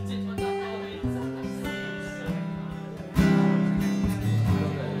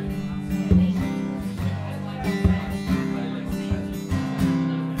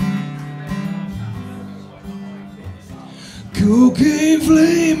 Cocaine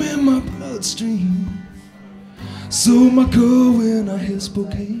flame in my bloodstream. Sold my girl when I hit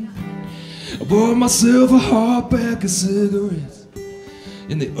Spokane. I bought myself a hard pack of cigarettes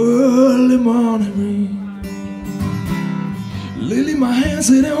in the early morning rain. Lately my hands,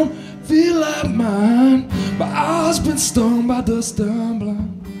 they don't feel like mine. My eyes been stung by dust and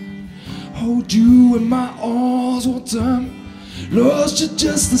blind. Hold you in my arms one time, lost you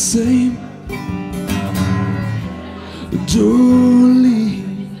just the same.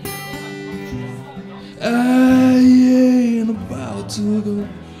 Jolene, I ain't about to go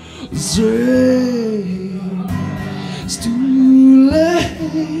astray. It's too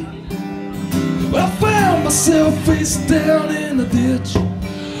late. Well, I found myself face down in the ditch,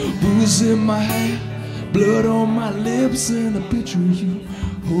 booze in my hair, blood on my lips, and a picture of you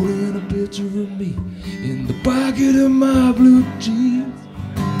holding a picture of me in the pocket of my blue jeans.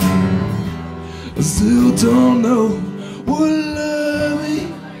 I still don't know what love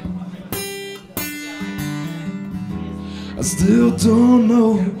means. I still don't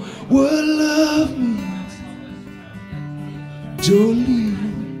know what love means. Jolene.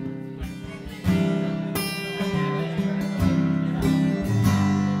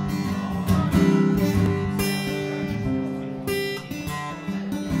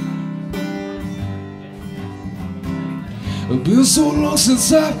 It's been so long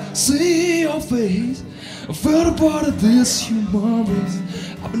since I've seen your face. I felt a part of this human race.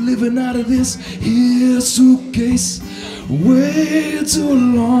 I've been living out of this here suitcase way too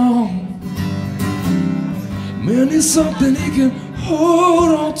long. Man needs something he can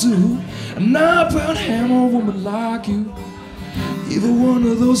hold on to. A 9-pound hammer woman like you. Either one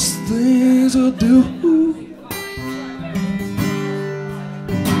of those things will do.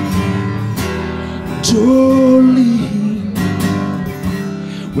 Jolene,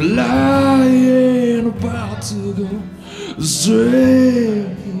 well, I ain't about to go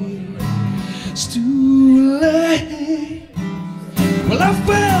astray. It's too late. Well, I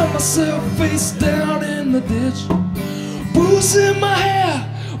found myself face down in the ditch, booze in my hair,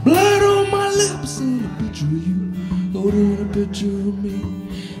 blood on my lips, and a picture of you holding a picture of me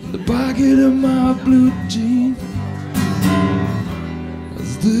in the pocket of my blue jeans. I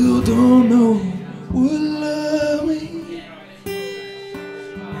still don't know what love means.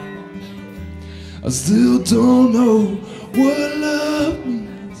 I still don't know what love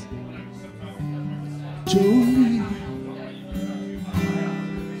means. Jolene.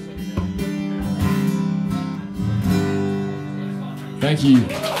 Thank you.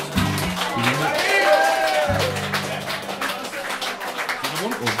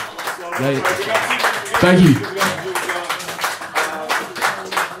 Thank you.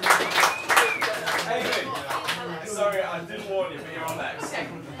 Sorry, I didn't warn you, but you're on next.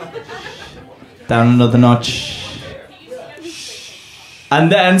 Down another notch.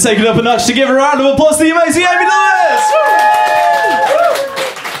 And then take it up a notch to give a round of applause to the amazing Amy Lewis!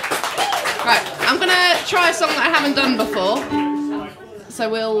 Right, I'm gonna try a song that I haven't done before. So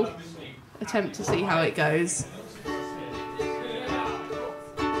we'll attempt to see how it goes.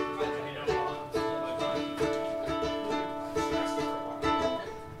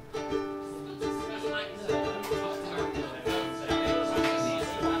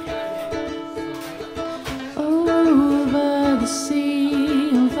 Over the sea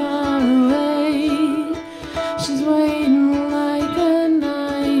and far away, she's waiting like a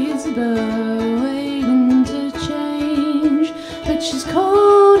nice bird waiting to change, but she's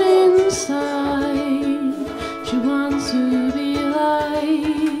cold inside. She wants to be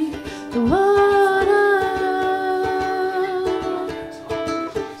like the water.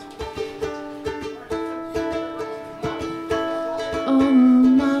 All the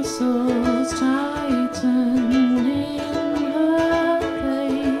muscles tighten in her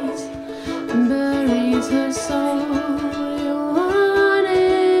face and buries her soul.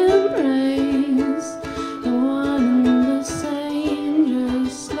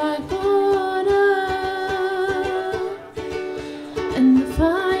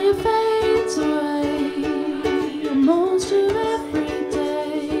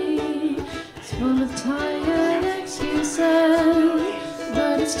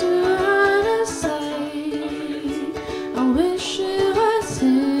 too hard to say. I wish it was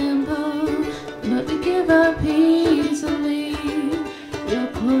simple, but we give up easily. You're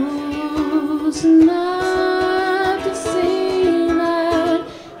close enough to see that.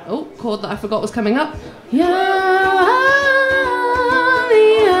 Oh, chord that I forgot was coming up. You're on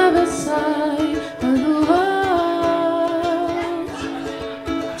the other side of the world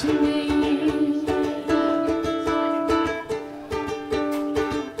to me.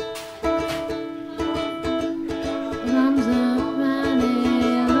 Arms around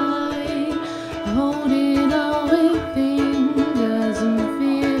it, I hold it all with fingers and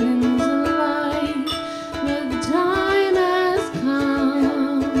feelings alike. But the time has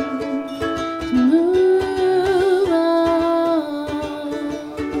come to move on,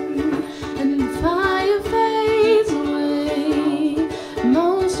 and the fire fades away.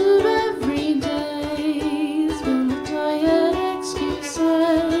 Most of every day's full of tired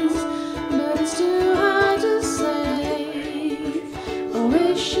excuses, but it's too hard to say. I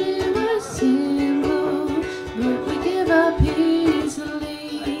wish it was simple, but we give up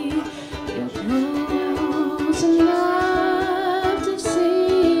easily. You're close enough to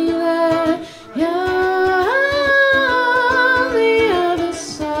see that you're on the other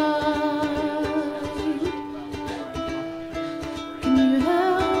side. Can you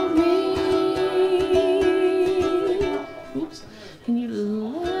help me? Oops. Can you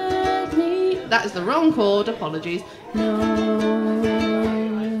let me? That is the wrong chord. Apologies. No.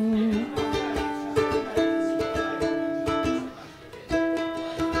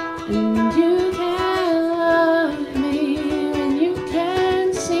 And you can love me when you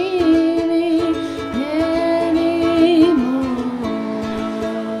can't see me anymore.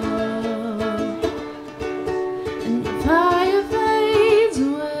 And the fire fades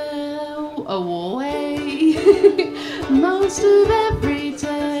away. Most of every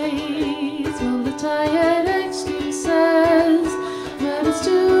day's full of tired excuses, but it's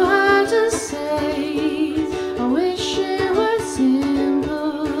too hard to say. I wish it was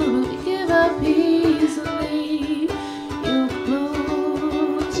simple, but we give up easily. You're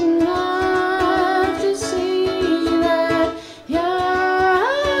close enough to see that you're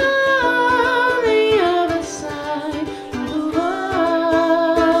on the other side of the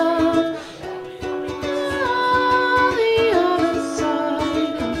world. On the other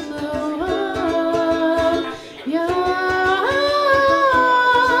side of the world. You're on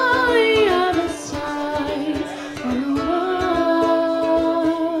the other side of the world.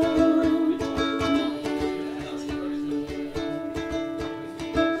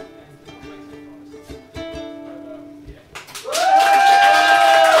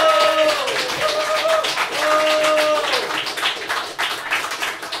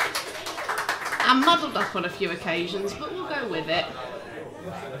 I'm muddled up on a few occasions, but we'll go with it.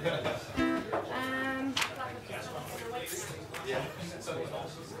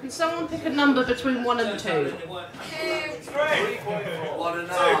 Can someone pick a number between 1 and 2? 1 and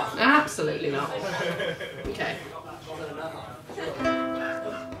a half. Absolutely not. Okay.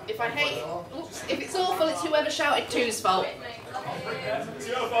 If I hate, oops, if it's awful, it's whoever shouted 2's fault. It's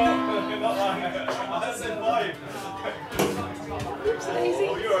your fault, not mine. I said 5. Oops, Daisy.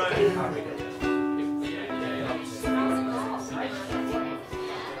 Oh, you're right.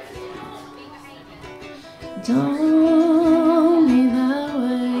 Don't be that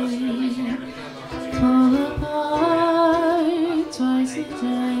way. Fall apart twice a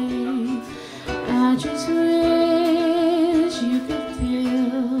day. I just wish you could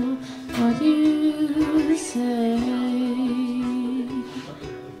feel what you say.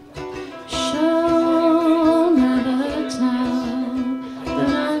 Show never tell, but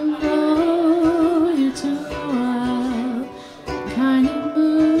I know you too well. The kind of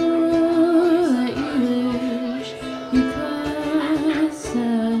mood that you wish you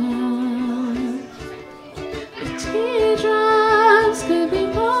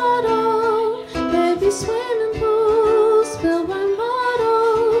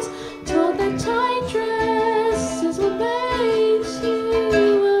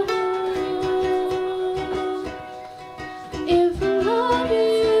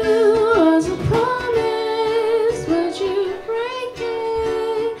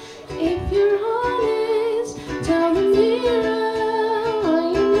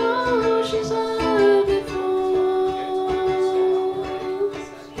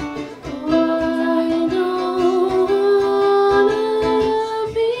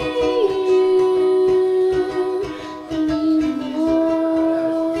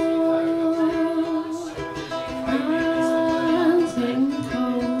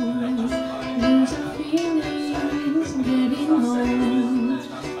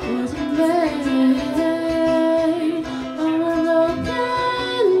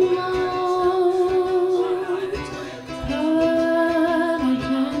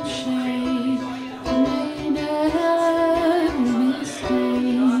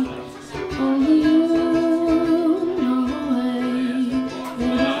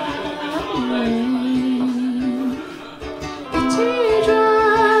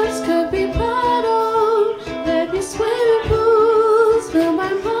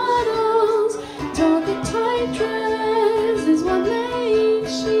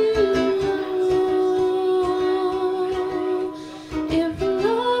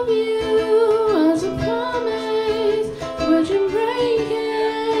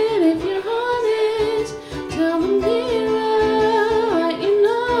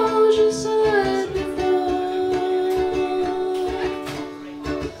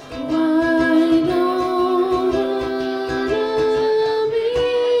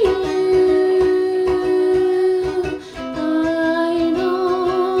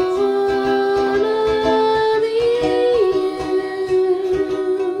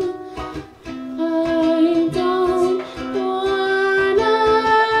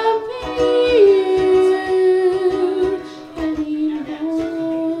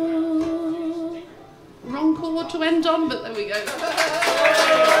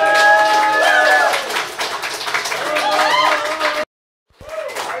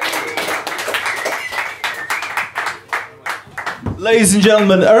Ladies and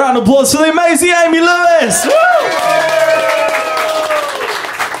gentlemen, a round of applause for the amazing Amy Lewis! Woo!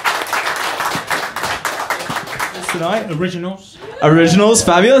 Tonight. Originals,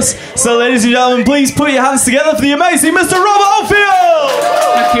 fabulous. So, ladies and gentlemen, please put your hands together for the amazing Mr. Robert Oldfield!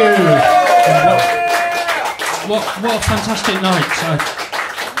 Thank you. What a fantastic night.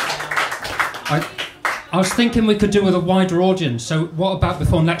 I was thinking we could do with a wider audience, so what about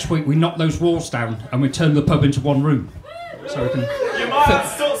before next week we knock those walls down and we turn the pub into one room? So we can... You might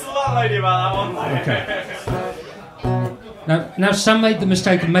have to talk to the landlady about that one. Okay. Now Sam made the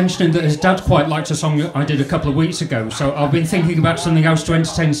mistake of mentioning that his dad quite liked a song I did a couple of weeks ago, so I've been thinking about something else to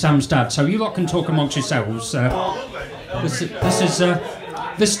entertain Sam's dad, so you lot can talk amongst yourselves.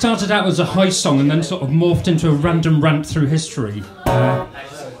 This started out as a heist song and then sort of morphed into a random rant through history.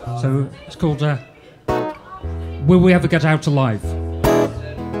 So it's called Will We Ever Get Out Alive?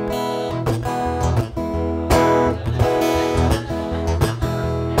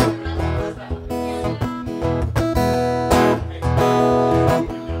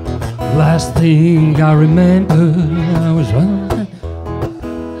 Last thing I remember, I was running.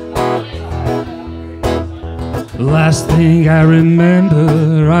 Last thing I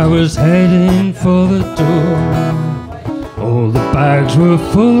remember, I was heading for the door. All the bags were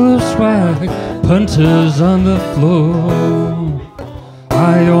full of swag, punters on the floor.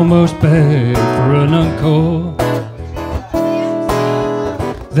 I almost begged for an encore.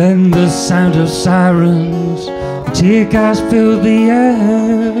 Then the sound of sirens, tear gas filled the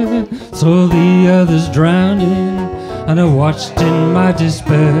air. Saw the others drowning, and I watched in my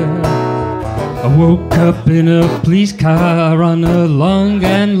despair. I woke up in a police car on a long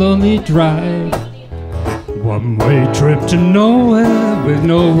and lonely drive. One-way trip to nowhere with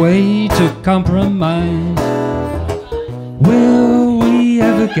no way to compromise. Will we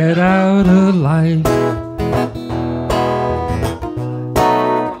ever get out alive?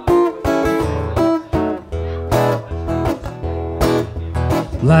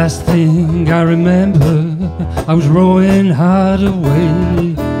 Last thing I remember, I was rowing hard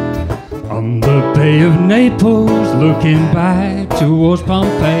away on the Bay of Naples, looking back towards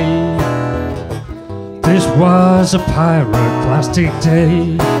Pompeii. This was a pyroclastic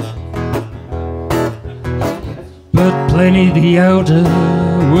day, but Pliny the Elder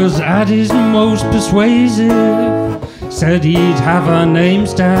was at his most persuasive. Said he'd have our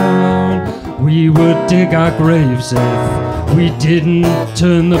names down, we would dig our graves if we didn't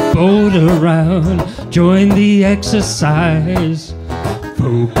turn the boat around. Join the exercise.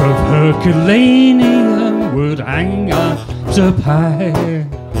 Folk of Herculaneum would hang us up high.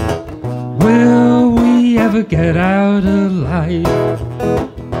 Will we ever get out alive?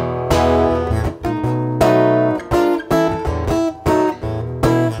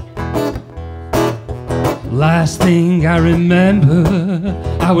 Last thing I remember,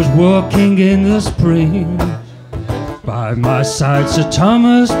 I was walking in the spring. By my side Sir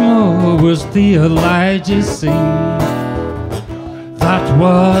Thomas More was the Elijah Singh. That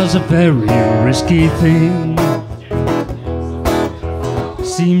was a very risky thing.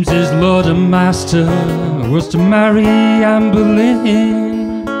 Seems his lord and master was to marry Anne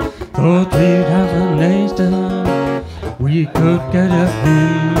Boleyn. Thought we'd have a names down, we could get a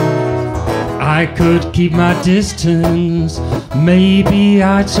thing. I could keep my distance, maybe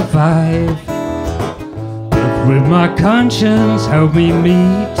I'd survive. But with my conscience help me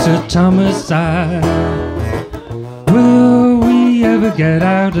meet Sir Thomas' side. Will we ever get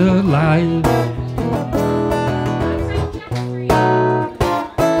out alive?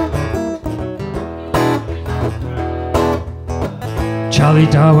 Charlie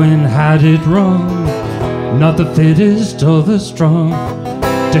Darwin had it wrong, not the fittest or the strong.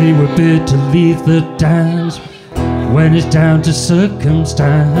 They were bid to leave the dance when it's down to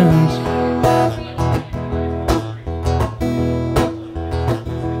circumstance.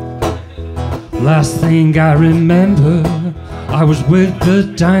 Last thing I remember, I was with the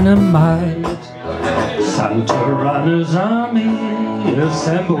dynamite. Santorana's army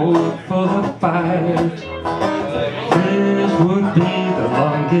assembled for the fight. This would be the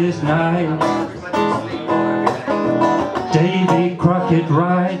longest night. Davy Crockett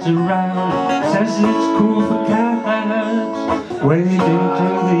rides around, says it's cool for cats, wading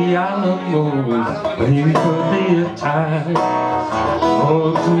through the Alamos, waiting for the attack.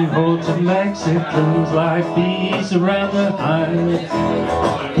 Hordes of Mexicans like bees around the hive.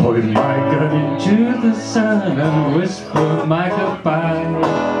 Point my gun into the sun and whisper my goodbye.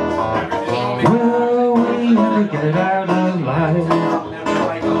 Will we ever get out alive?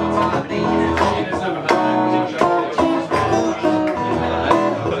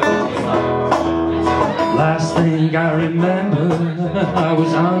 Last thing I remember, I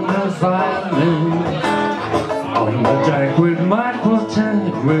was on the violin, on the deck with my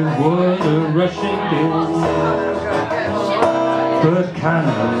quartet, with water rushing in. But can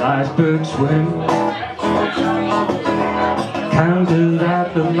an iceberg swim? Counted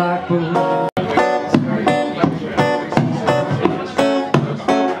at the blackboard.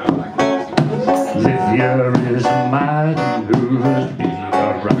 Livia is a man who's been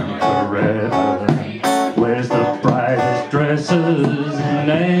around forever. Wears the brightest dresses in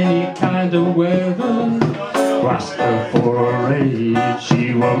any kind of weather. Ask her for her age,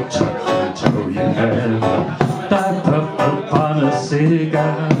 she won't touch until you never. That puff upon a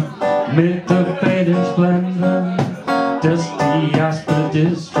cigar, mid the fading splendor. Dusty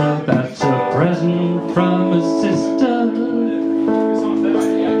aspidistra, that's a present from a sister.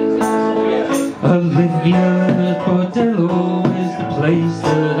 Olivia's bordello is the place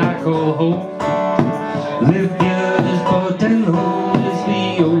that I call home. Olivia's bordello is the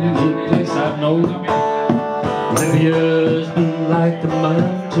only place I know. Olivia's been like the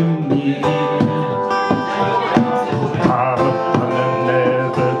mud to me, caught upon a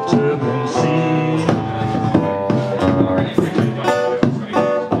never turbulent sea.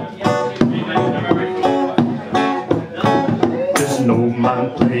 There's no man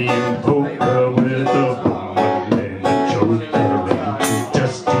playing poker with a woman in a joker, and two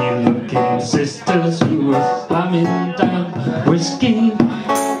dusty-looking sisters who are slamming down whiskey.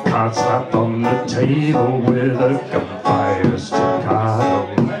 Cards slapped on the table with a gunfire staccato.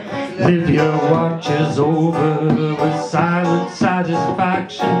 Livia watches over with silent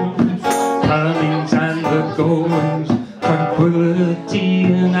satisfaction, comings and the goings, tranquility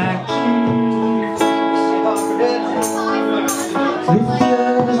in action.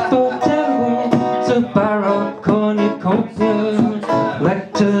 Livia's bordello, the baroque cornucopia,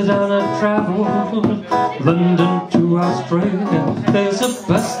 lectured on a travel, London to Australia. There's a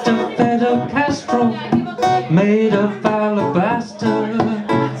bust of Fidel Castro, made of alabaster,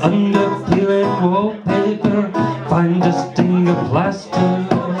 under peeling wallpaper, find a sting of plaster.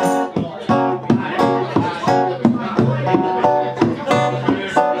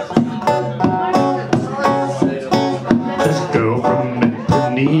 This girl from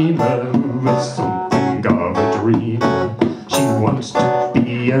Ipanema who is something of a dreamer. She wants to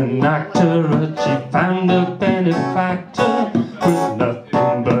be an actor, but she found a benefactor with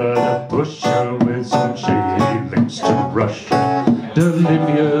nothing but a pusher with some shady links to Russia.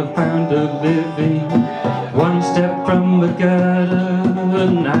 Olivia found a living one step from the gutter.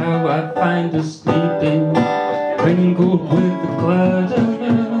 Now I find her sleeping, mingled with the clutter.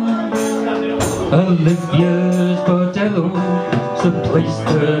 Olivia's bordello's the place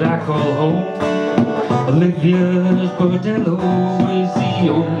that I call home. Olivia's bordello is the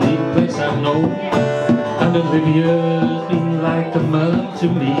only place I know. And Olivia's been like a mother to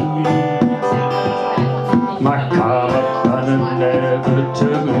me, my collar on a never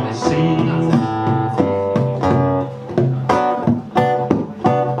turbulent sea.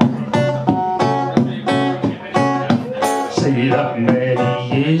 Say that many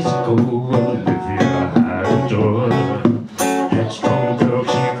years ago, Olivia had a daughter. Headstrong girl,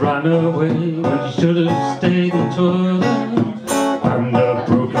 she ran away when she should have stayed and told her. Found a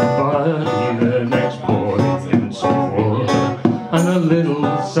broken body the next morning in some water, and her little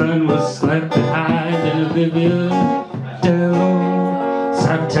son was left behind in Olivia's bordello.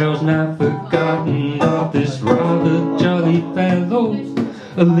 Sad tales now forgotten of this rather jolly fellow.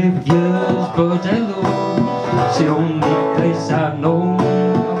 Olivia's bordello, it's the only place I know.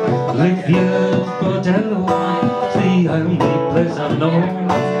 Olivia's bordello, it's the only place I know.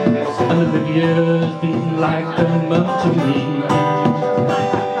 And Olivia's been like a mum to me,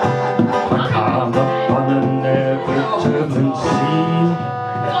 I come up on a never turbulent sea.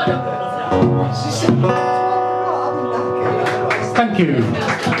 Thank you.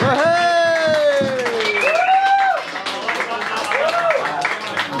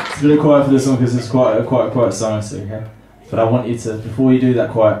 It's a bit quiet for this one because it's quite a song, so okay. But I want you to, before you do that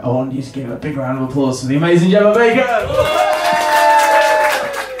quiet, I want you to give a big round of applause for the amazing Gemma Baker!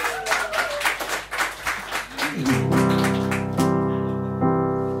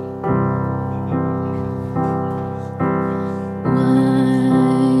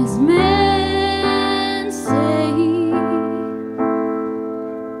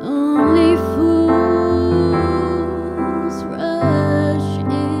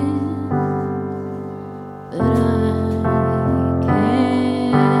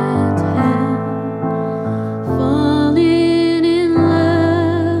 Falling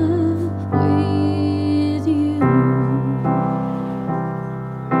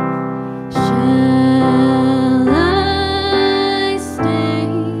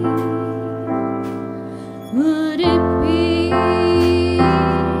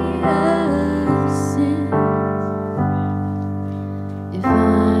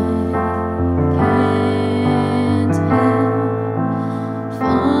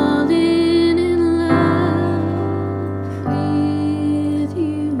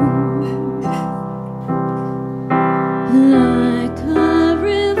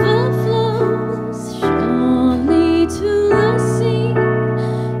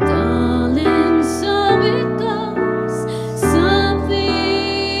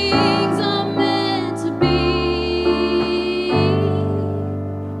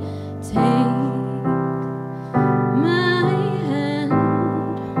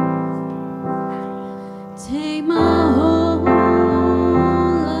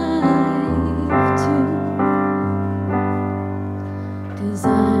 'cause I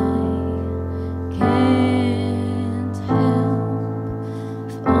can't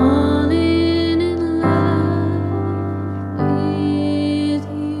help falling in love with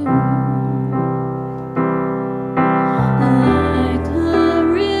you. Like a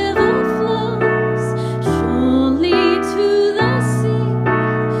river flows surely to the sea,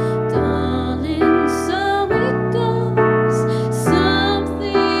 darling, so it goes. Some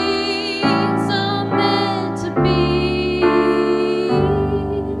things are meant to be.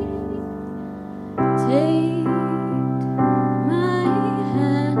 Take my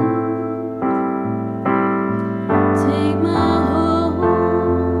hand, take my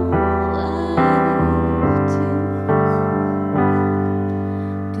whole life too,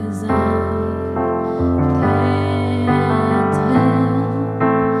 'cause I can't help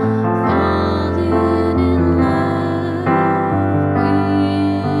falling in love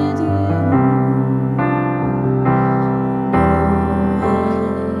with you.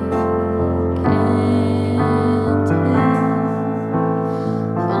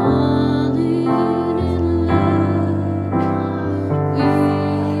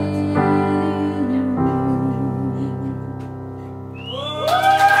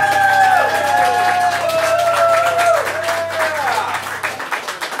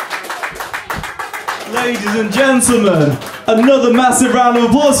 Ladies and gentlemen, another massive round of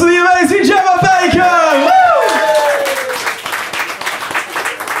applause for the amazing Gemma Baker! Woo!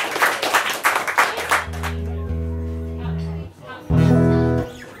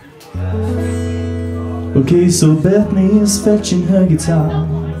 Okay, so Bethany is fetching her guitar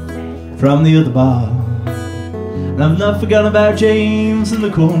from the other bar, and I've not forgotten about James in the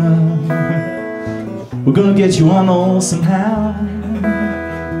corner. We're gonna get you on all somehow,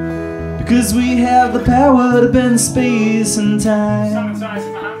 because we have the power to bend space and time.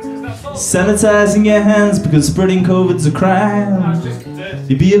 Sanitizing your hands because spreading COVID's a crime.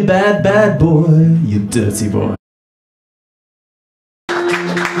 You be a bad, bad boy, you dirty boy.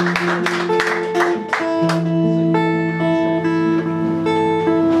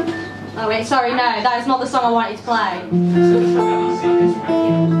 Oh wait, sorry, no, that is not the song I wanted to play.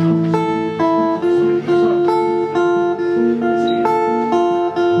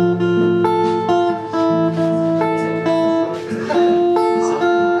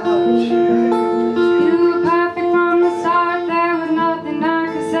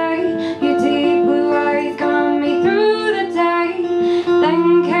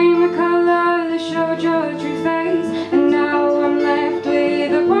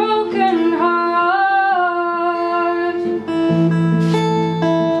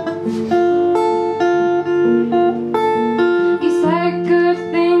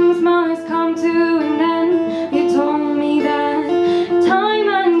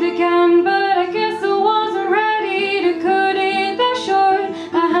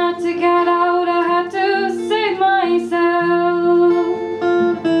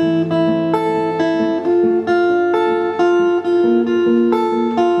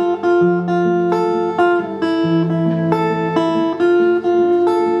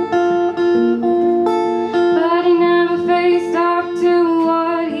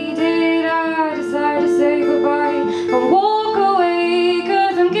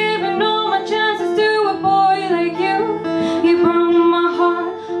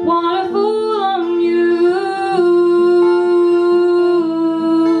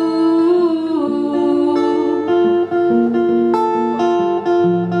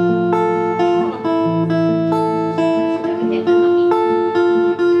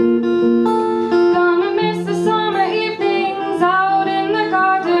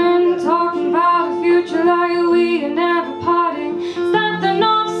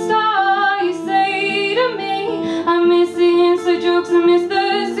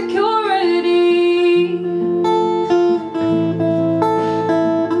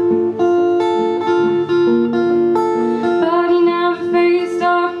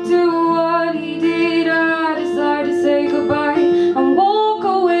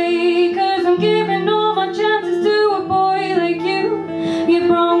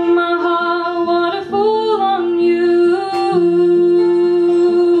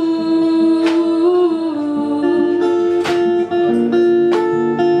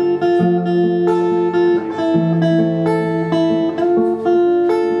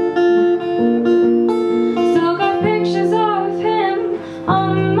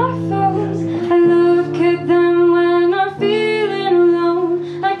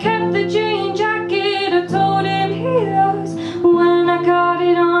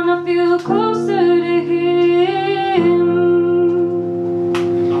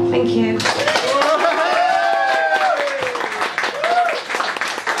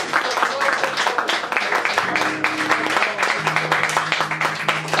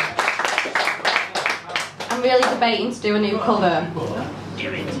 debating to do a new cover.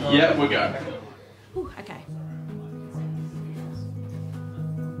 Yeah, we're going. Ooh, okay.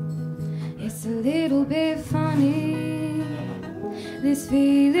 It's a little bit funny, this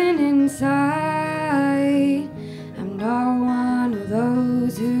feeling inside. I'm not one of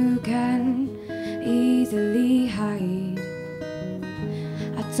those who can easily hide.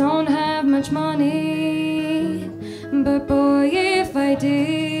 I don't have much money, but boy, if I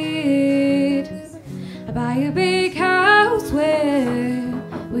did, I'd buy a big house where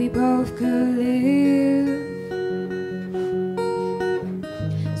we both could live.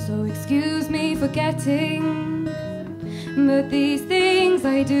 So excuse me for getting, but these things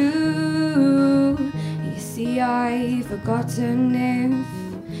I do. You see, I've forgotten if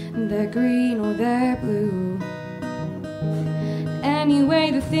they're green or they're blue.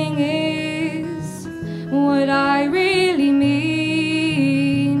 Anyway, the thing is, what I really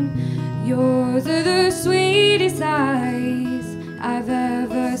mean, yours are the sweetest eyes I've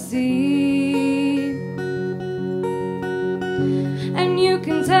ever seen. And you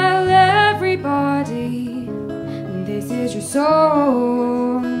can tell everybody this is your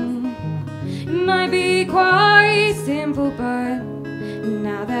song. It might be quite simple, but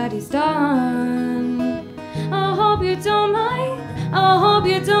now that it's done, I hope you don't mind, I hope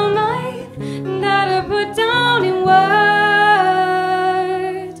you don't mind that I put down in words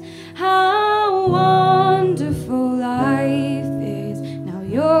how wonderful life is now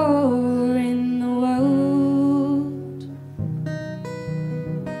you're in the world.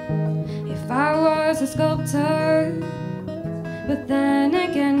 If I was a sculptor, but then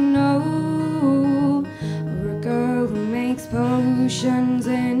again no, or a girl who makes potions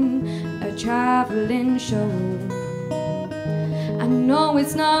in a traveling show. I know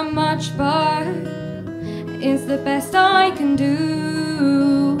it's not much, but it's the best I can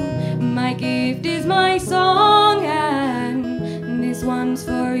do. My gift is my song, and this one's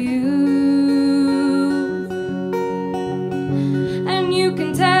for you. And you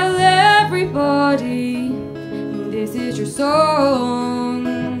can tell everybody this is your song.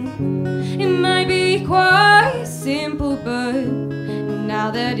 It might be quite simple, but now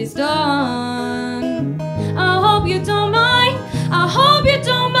that it's done, I hope you don't mind, I hope you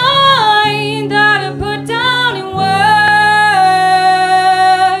don't mind that I put down in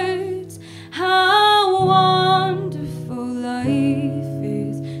words how wonderful life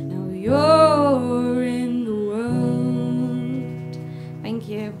is now you're in the world. Thank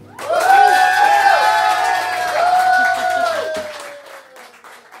you.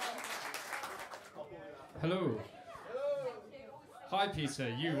 Hello. Hi Peter,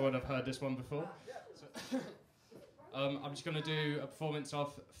 you would have heard this one before. So I'm just going to do a performance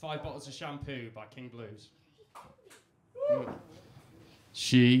of 5 Bottles of Shampoo by King Blues.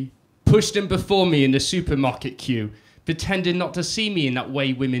 She pushed him before me in the supermarket queue, pretending not to see me in that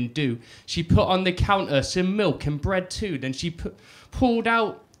way women do. She put on the counter some milk and bread too. Then she pulled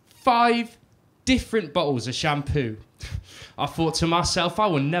out 5 different bottles of shampoo. I thought to myself, I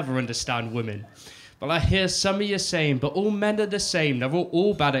will never understand women. But I hear some of you saying, but all men are the same. They're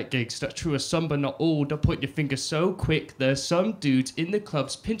all bad at gigs. That's true of some, but not all. Don't point your finger so quick. There's some dudes in the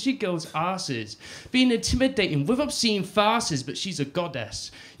clubs pinching girls' asses, being intimidating with obscene farces, but she's a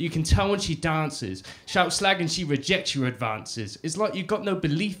goddess. You can tell when she dances. Shout slag and she rejects your advances. It's like you got no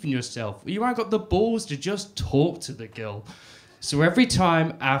belief in yourself. You ain't got the balls to just talk to the girl. So every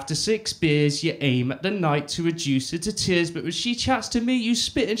time, after 6 beers, you aim at the night to reduce her to tears. But when she chats to me, you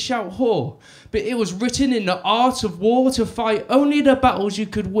spit and shout whore. But it was written in the art of war to fight only the battles you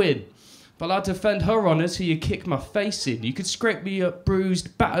could win. But I'd defend her honour till you kick my face in. You could scrape me up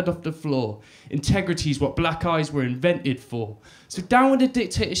bruised, battered off the floor. Integrity's what black eyes were invented for. So down with the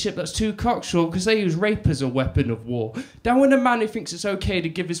dictatorship that's too cocksure, because they use rape as a weapon of war. Down with the man who thinks it's okay to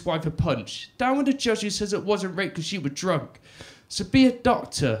give his wife a punch. Down with the judge who says it wasn't rape because she was drunk. So be a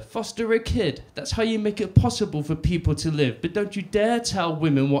doctor, foster a kid. That's how you make it possible for people to live. But don't you dare tell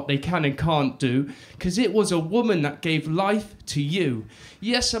women what they can and can't do, because it was a woman that gave life to you.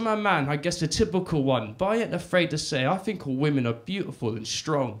 Yes, I'm a man, I guess a typical one, but I ain't afraid to say I think all women are beautiful and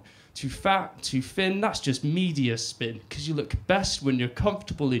strong. Too fat, too thin, that's just media spin, because you look best when you're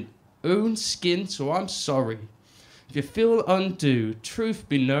comfortable in own skin, so I'm sorry. If you feel undue, truth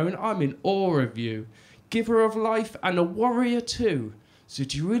be known, I'm in awe of you. Giver of life and a warrior too. So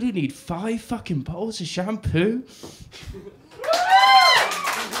do you really need 5 fucking bottles of shampoo?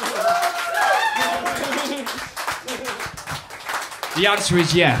 The answer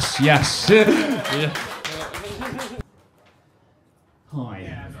is yes, yes. Yeah.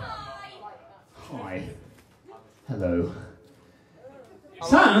 Hi. Hi. Hello.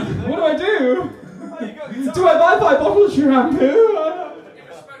 Sam, what do I do? Do I buy 5 bottles of shampoo? If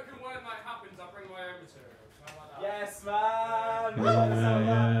a spoken word night happens, I'll bring my own material. Yes, man.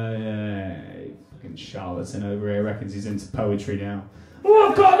 Yeah. Fucking charlatan over here reckons he's into poetry now. Oh,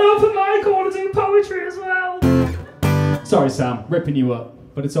 I've got an open mic. I want to do poetry as well. Sorry, Sam, ripping you up,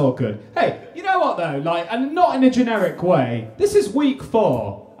 but it's all good. Hey, you know what though? Like, and not in a generic way. This is week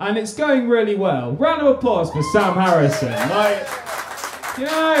 4, and it's going really well. Round of applause for Sam Harrison. Like, you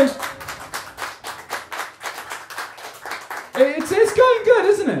know, it's going good,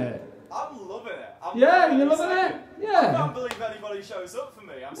 isn't it? I'm loving it. Yeah, you're loving it? Yeah. I can't believe anybody shows up for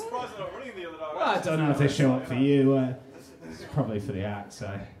me. I'm surprised they're not running the other direction. Well, I don't know if they show up for you. It's probably for the act,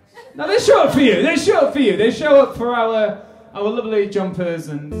 so. No, they show up for you. They show up for you. They show up for our lovely jumpers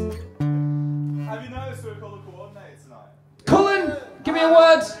and. Have you noticed we're colour coordinated tonight? Cullen, give me a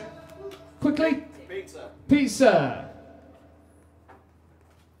word, quickly. Pizza. Pizza.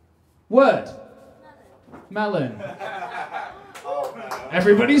 Word. Melon.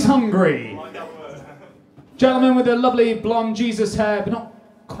 Everybody's hungry. Gentleman with the lovely blonde Jesus hair, but not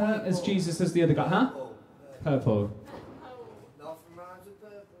quite as Jesus as the other guy, huh? Purple.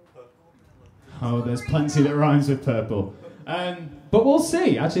 Oh, there's plenty that rhymes with purple. But we'll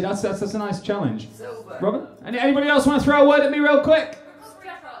see. Actually, that's a nice challenge. Robin? Anybody else want to throw a word at me real quick?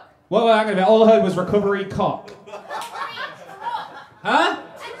 Well, hang on a bit. All I heard was recovery cock. Huh?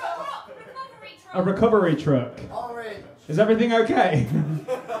 A recovery truck. Is everything okay?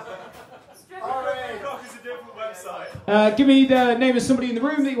 Cock is a different website. Give me the name of somebody in the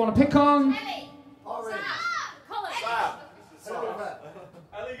room that you want to pick on.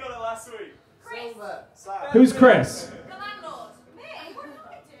 Ellie got it last week. Who's Chris?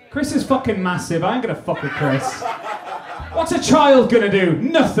 Chris is fucking massive. I ain't gonna fuck with Chris. What's a child gonna do?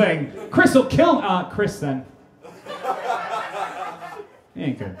 Nothing. Chris will kill me. Chris then. He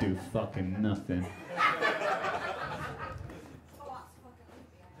ain't gonna do fucking nothing.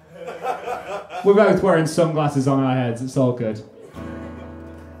 We're both wearing sunglasses on our heads. It's all good.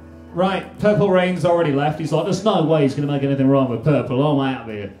 Right, Purple Rain's already left. He's like, there's no way he's gonna make anything wrong with purple. I'm out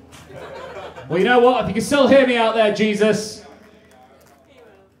of here. Well, you know what? If you can still hear me out there, Jesus.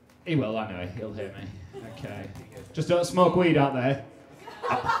 He will, anyway. He'll hear me. Okay. Just don't smoke weed out there.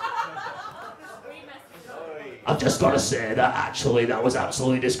 I've just got to say that actually that was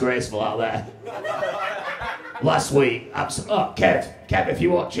absolutely disgraceful out there. Last week, oh, Kev, if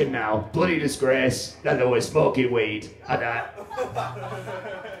you're watching now, bloody disgrace that they were smoking weed. Alright,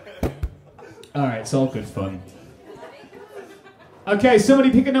 it's all good fun. Okay,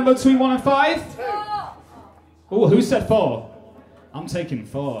 somebody pick a number between 1 and 5? Oh, who said 4? I'm taking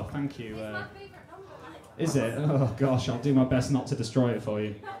 4, thank you. Is it? Oh gosh, I'll do my best not to destroy it for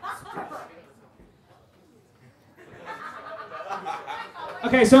you.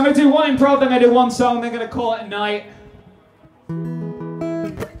 Okay, so I'm going to do 1 improv, then I'm going to do 1 song, then I'm going to call it a night.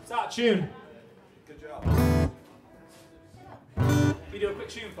 Start tune. Good job. Can you do a quick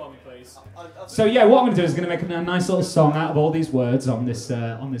tune for me, please? So yeah, what I'm going to do is going to make a nice little song out of all these words on this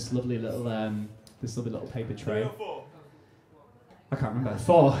lovely little paper tray. I can't remember.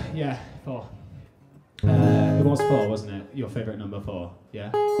 4, yeah, 4. It was 4, wasn't it? Your favourite number 4,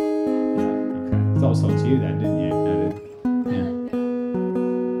 yeah? Yeah, okay. That was all to you then, didn't you? Yeah.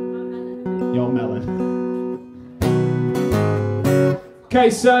 Your melon. Okay,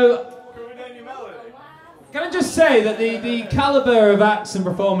 so can I just say that the calibre of acts and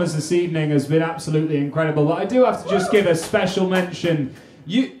performers this evening has been absolutely incredible, but I do have to just give a special mention.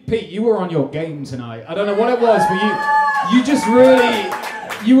 Pete, you were on your game tonight. I don't know what it was, but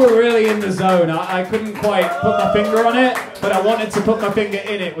you were really in the zone. I couldn't quite put my finger on it, but I wanted to put my finger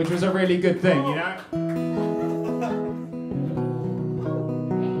in it, which was a really good thing, you know?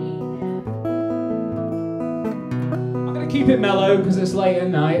 Keep it mellow because it's late at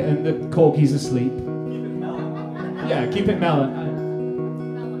night and the corky's asleep. Keep it mellow. Yeah, keep it mellow.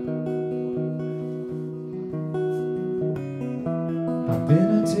 I've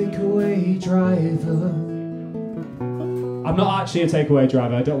been a takeaway driver. I'm not actually a takeaway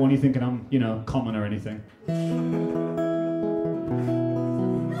driver. I don't want you thinking I'm, common or anything.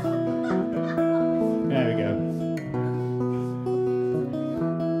 There we go.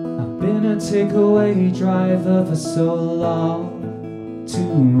 Been a takeaway driver for so long,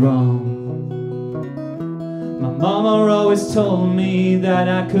 too wrong. My mama always told me that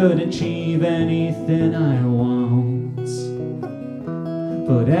I could achieve anything I want.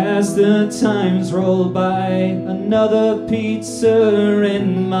 But as the times roll by, another pizza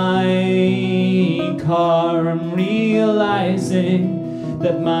in my car, I'm realizing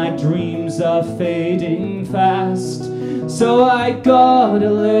that my dreams are fading fast. So I got a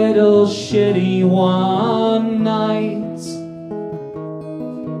little shitty one night.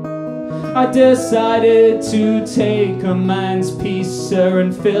 I decided to take a man's pizza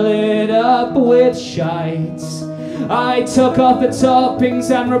and fill it up with shite. I took off the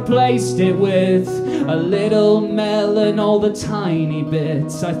toppings and replaced it with a little melon, all the tiny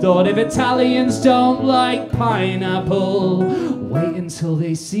bits. I thought if Italians don't like pineapple, wait until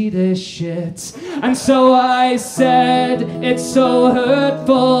they see this shit. And so I said, it's so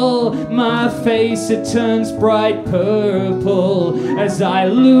hurtful, my face it turns bright purple as I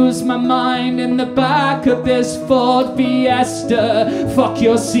lose my mind in the back of this Ford Fiesta. Fuck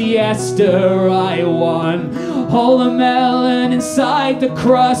your siesta, I won. Hold a melon inside the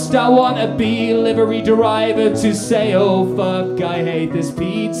crust. I wanna be livery driver to say, oh fuck, I hate this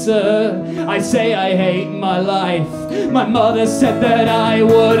pizza. I say I hate my life. My mother said that I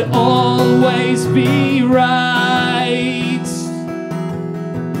would always be right.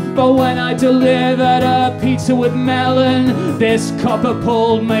 But when I delivered a pizza with melon, this copper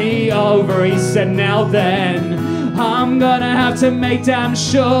pulled me over. He said, now then, I'm gonna have to make damn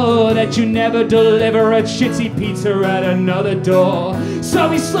sure that you never deliver a shitty pizza at another door. So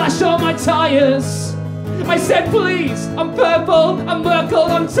he slashed all my tires. I said, please, I'm purple, I'm Merkel,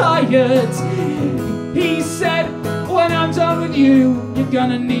 I'm tired. He said, when I'm done with you, you're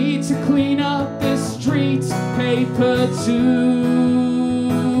gonna need to clean up this street paper too.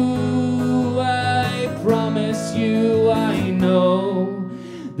 I promise you, I know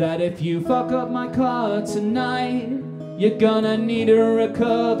that if you fuck up my car tonight, you're gonna need a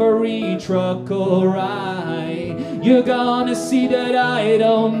recovery truck, alright. You're gonna see that I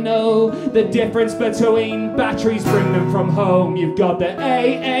don't know the difference between batteries, bring them from home. You've got the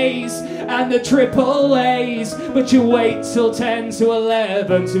AAs and the AAAs, but you wait till 10 to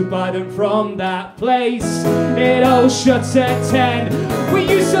 11 to buy them from that place. It all shuts at 10. We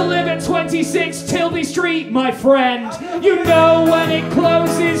used to live at 26 Tilby Street, my friend. You know when it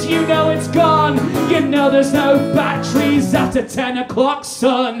closes, you know it's gone. You know there's no batteries after 10 o'clock,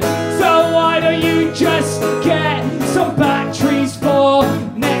 son. So why don't you just get some batteries for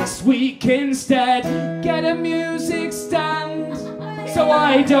next week instead? Get a music stand, so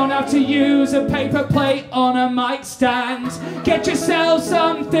I don't have to use a paper plate on a mic stand. Get yourself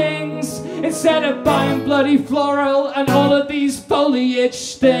some things instead of buying bloody floral and all of these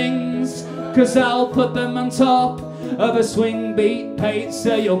foliage things, 'cause I'll put them on top of a swing beat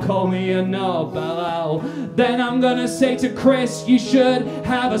pizza. You'll call me a knob, then I'm gonna say to Chris, you should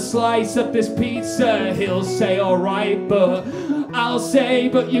have a slice of this pizza. He'll say, alright, but I'll say,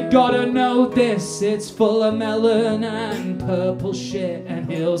 but you gotta know this, it's full of melon and purple shit. And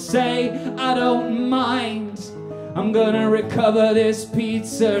he'll say, I don't mind, I'm gonna recover this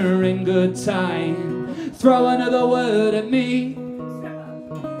pizza in good time. Throw another word at me.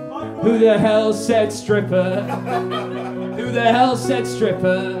 Who the hell said stripper? Who the hell said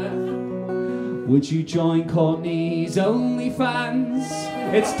stripper? Would you join Courtney's OnlyFans?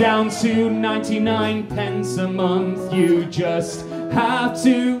 It's down to 99 pence a month. You just have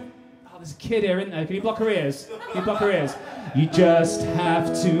to... Oh, there's a kid here, isn't there? Can you block her ears? Can you block her ears? You just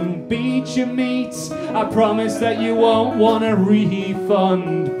have to beat your meat. I promise that you won't want a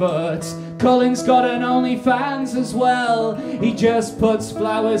refund, but Colin's got an OnlyFans as well. He just puts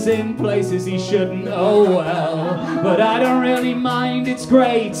flowers in places he shouldn't, oh well. But I don't really mind, it's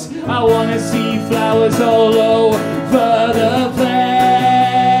great. I wanna see flowers all over the place.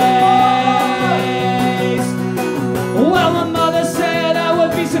 Well, my mother said I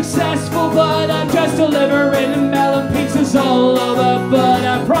would be successful, but I'm just delivering melon pizzas all over. But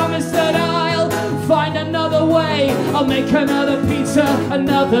I promise that I'll find another way. I'll make another pizza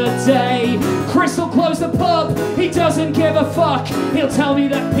another day. Chris will close the pub, he doesn't give a fuck. He'll tell me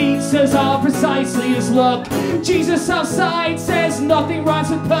that pizzas are precisely his look. Jesus outside says nothing rhymes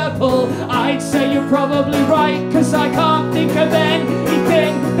with purple. I'd say you're probably right, 'cause I can't think of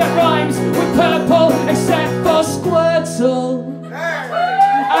anything that rhymes with purple except for Squirtle.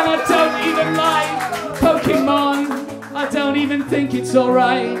 And I don't even like Pokemon. I don't even think it's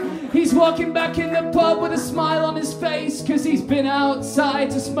alright. He's walking back in the pub with a smile on his face, 'cause he's been outside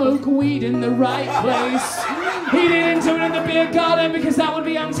to smoke weed in the right place. He didn't do it in the beer garden because that would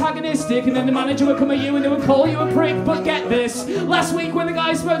be antagonistic, and then the manager would come at you and they would call you a prick. But get this, last week when the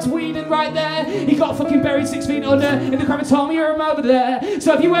guy smoked weed in right there, he got fucking buried 6 feet under in the crematorium over there.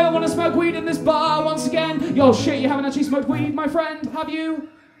 So if you ever want to smoke weed in this bar, once again, yo shit, you haven't actually smoked weed, my friend, have you?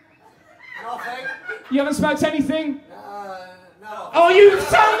 Nothing. You haven't smoked anything? Oh, you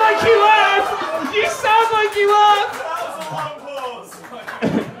sound like you have! You sound like you have!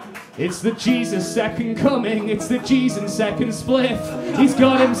 It's the Jesus second coming, it's the Jesus second spliff. He's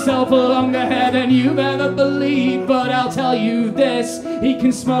got himself a longer head than you better believe. But I'll tell you this, he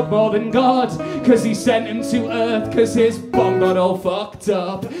can smoke more than God, cause he sent him to earth, cause his bomb got all fucked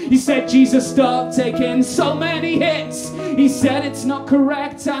up. He said, Jesus, stop taking so many hits. He said it's not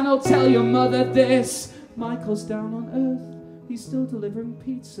correct, and I'll tell your mother this. Michael's down on earth, he's still delivering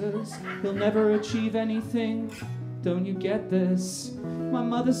pizzas. He'll never achieve anything, don't you get this? My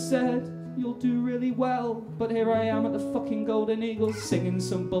mother said, you'll do really well, but here I am at the fucking Golden Eagles singing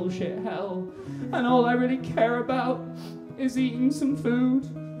some bullshit hell. And all I really care about is eating some food.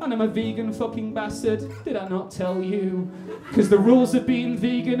 And I'm a vegan fucking bastard, did I not tell you? Cause the rules of being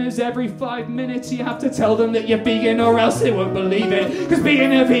vegan is every 5 minutes you have to tell them that you're vegan or else they won't believe it. Cause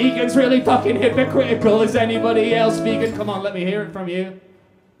being a vegan's really fucking hypocritical. Is anybody else vegan? Come on, let me hear it from you.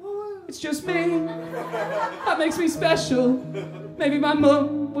 It's just me. That makes me special. Maybe my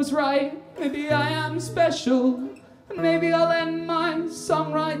mum was right. Maybe I am special. And maybe I'll end my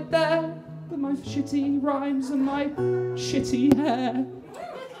song right there with my shitty rhymes and my shitty hair.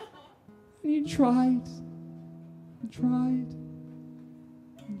 And you tried. You tried.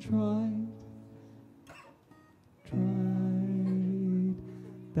 You tried. Tried.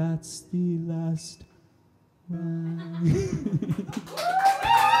 That's the last rhyme.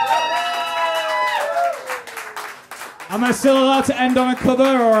 Am I still allowed to end on a cover,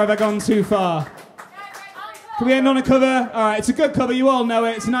 or have I gone too far? Can we end on a cover? Alright, it's a good cover, you all know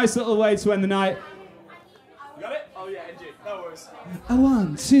it. It's a nice little way to end the night. You got it? Oh yeah, NG. No worries.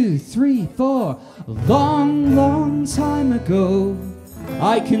 1, 2, 3, 4. Long, long time ago,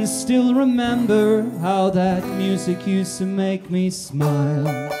 I can still remember how that music used to make me smile.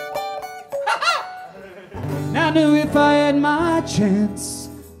 I knew if I had my chance,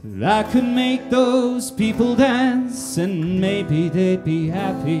 I could make those people dance, and maybe they'd be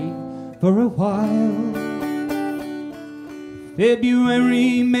happy for a while.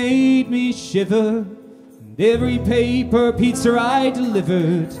 February made me shiver, and every paper pizza I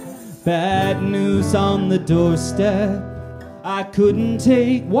delivered. Bad news on the doorstep, I couldn't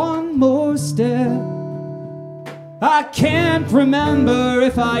take one more step. I can't remember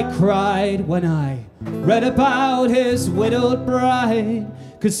if I cried when I read about his widowed bride,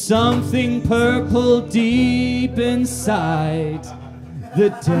 'cause something purple deep inside the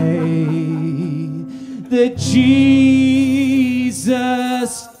day that Jesus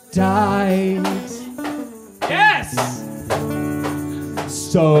died. Yes!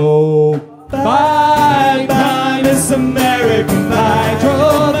 So bye-bye, Miss American Pie.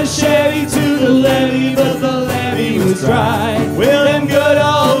 Drove a Chevy to the levee, but the levee was dry. Well, them good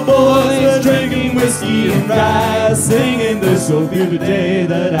old boys were drinking whiskey and rye, singing, this'll be the day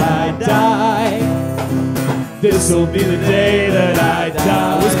that I die. This'll be the day that I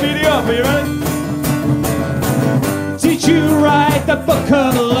die. We'll speed you up, are you ready? Did you write the book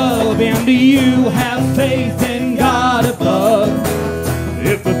of love, and do you have faith in God above?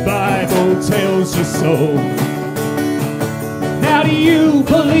 If the Bible tells you so. Now do you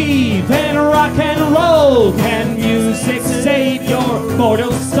believe in rock and roll? Can music save your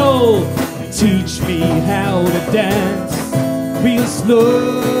mortal soul? Teach me how to dance real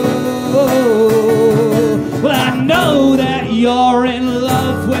slow. Well, I know that you're in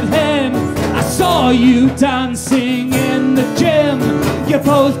love with him. I saw you dancing in the gym. You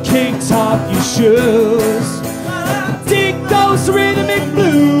both kicked off your shoes. Dig those rhythmic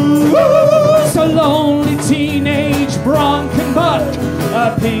blues. A lonely teenage bronc and buck,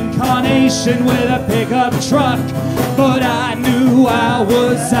 a pink carnation with a pickup truck. But I knew I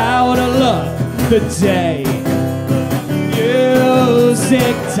was out of luck the day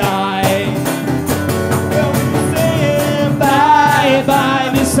music died. Saying bye-bye,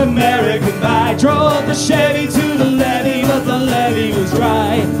 Miss American Pie. Drove the Chevy to the levee, but the levee was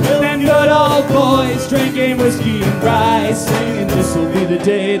dry. Them good old boys drinking whiskey and rye, singing, this'll be the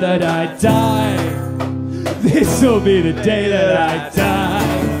day that I die. This'll be the day that I die.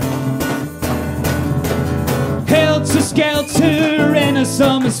 Helter-skelter in a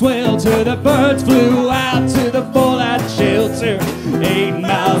summer swelter, the birds flew out to the fallout shelter. 8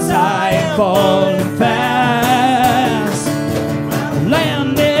 miles high and falling fast.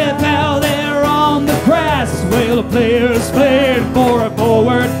 Landed out there on the grass. Well, the players played for a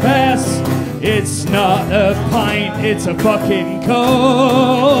forward pass. It's not a pint, it's a fucking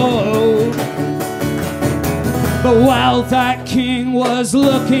code. But while that king was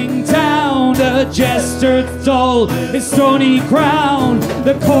looking down, a jester stole his thorny crown.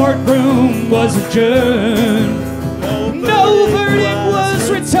 The courtroom was adjourned. No verdict was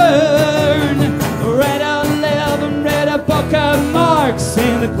returned. Read 11, read a book of Marx,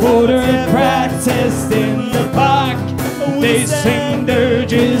 and and the quarter practiced in the park. They sing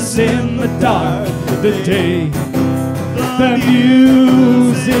dirges in the dark. The day the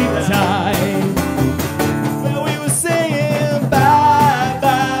music died. Well, we were saying bye,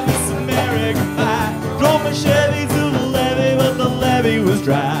 bye, Miss American Pie. Drove my Chevy to the levee, but the levee was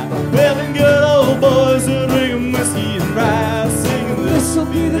dry. Well, them good old boys are drinking whiskey and rye, singing This'll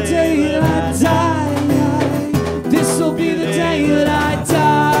be the day that I die. This'll be the day that I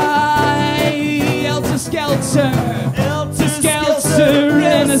die. Helter skelter, helter skelter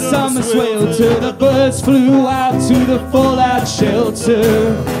in a summer swelter. The birds flew out to the fallout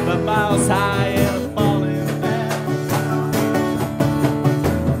shelter. but miles high and falling fast.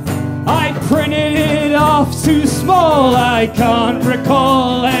 I printed it off too small. I can't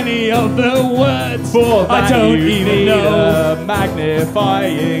recall any of the words. For I don't you even need know. a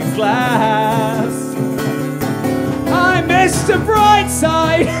magnifying glass. I missed a bright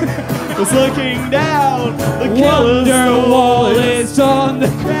side. Was looking down. The killer's Wonderwall soul is on the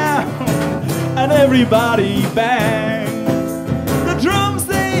ground, and everybody banged. The drums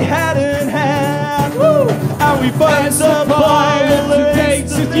they had in hand. Woo! And we find some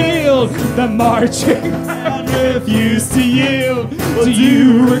pilots to yield. The marching and refused to yield. Do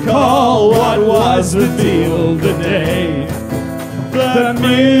you recall what was revealed the day the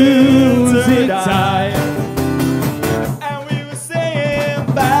music died? And we were saying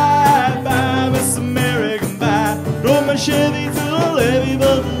bye, bye, Miss American Pie. Drove my Chevy to the levee,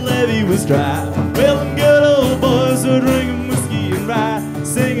 but the levee was dry. Well, them good old boys were drinking whiskey and rye,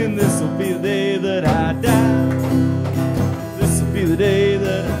 singing this'll be the day that I die. This'll be the day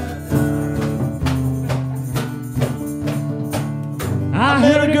that I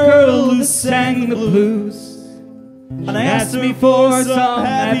heard a girl who sang the blues, and asked me for some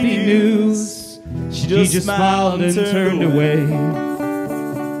happy news. She just smiled and turned away.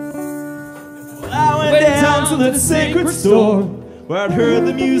 I went down to the sacred store where I'd heard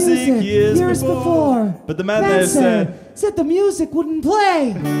the music years before. But the man there said the music wouldn't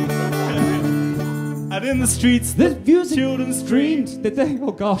play. and in the streets The music children screamed, Did they?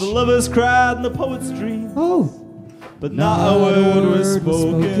 Oh gosh. the lovers cried, and the poets dreamed. Oh. But not a word was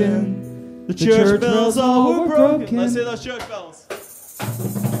spoken. The church bells all were broken. Let's hear those church bells.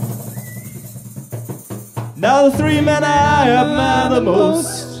 Now the three men I admire the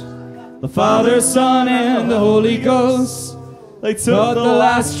most, the Father, Son, and the Holy Ghost, they took the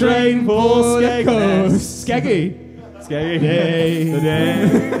last train for the coast. Skeggy. Skeggy. Day. The day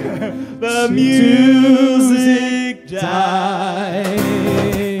the music died.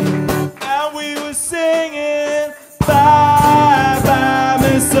 And we were singing bye, bye,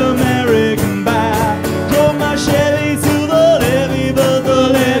 Miss American Pie. Drove my Chevy to the levee, but the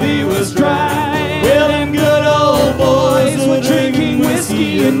levee was dry. Well, them good old boys were drinking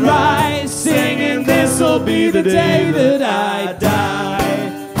whiskey and rye, singing this'll be the day that I die.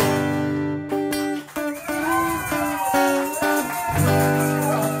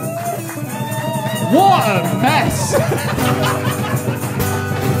 What a mess!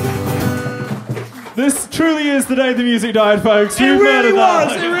 This truly is the day the music died, folks. It We've really murdered that.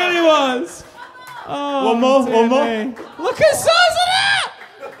 was. It really was. Oh, One more, dear one more. me. Look at size of that!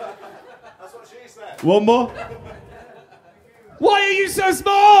 That's what she said. One more. Why are you so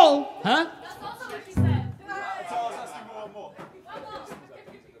small? Huh?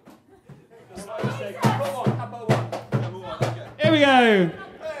 Here we go. 1,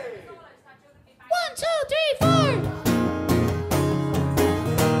 2, 3, 4.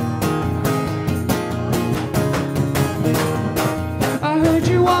 I heard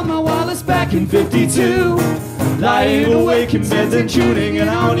you on my wireless back in 52, lying awake in bed and tuning in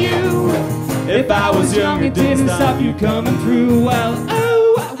on you. If I was young, it didn't stop you coming through. Well,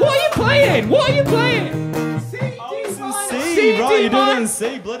 oh, what are you playing? What are you playing? C, right, you did it in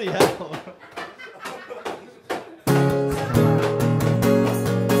C, bloody hell.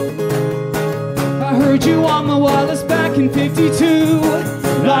 I heard you on my wireless back in 52,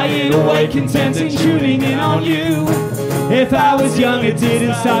 lying awake intent and tuning in on you. If I was young, it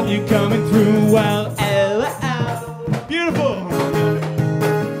didn't stop you coming through. Well, Beautiful.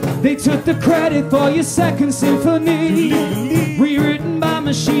 they took the credit for your second symphony, rewritten by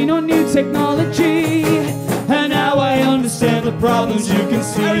machine or new technology. And now I understand the problems you can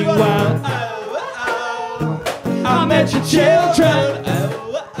see. Well, I met your children.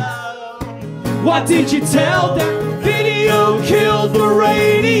 What did you tell them? Video killed the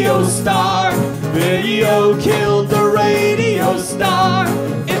radio star. Video killed the radio star.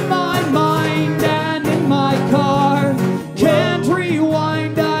 In my mind and in my car. Can't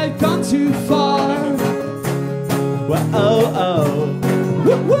rewind, I've gone too far. Well, oh, oh.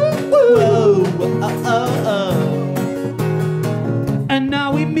 And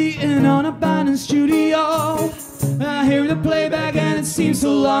now we meeting on a band in studio. I hear the playback and it seems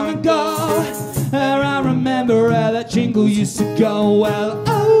so long ago. I remember how that jingle used to go. Well,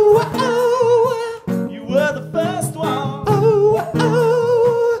 oh, oh, you were the first one. Oh,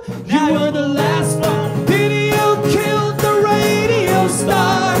 oh, you were the last one. Video killed the radio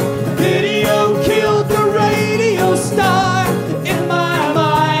star. Video killed the radio star. In my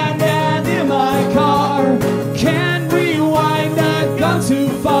mind and in my car. Can't rewind, I've gone too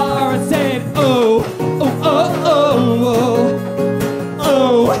far. I said, oh, oh, oh, oh,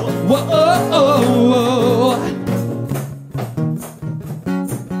 oh, oh, oh, oh, oh.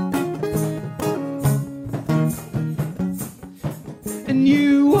 And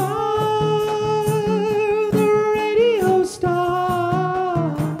you are the radio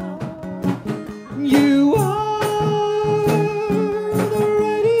star. You are the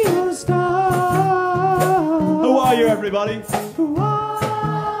radio star. Who are you, everybody? You are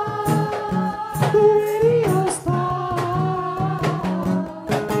the radio star.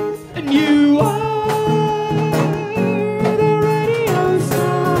 And you are the radio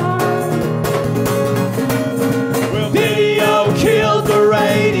star. Well, Video killed the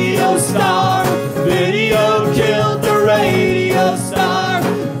radio star. Video killed the radio star.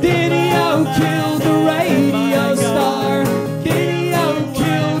 Video killed the radio star. Video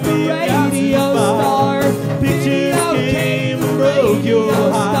killed the radio star. pictures came and broke your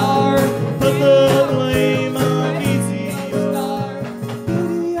heart. Put the blame on easy.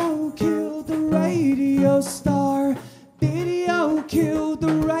 Video killed the radio star. Video killed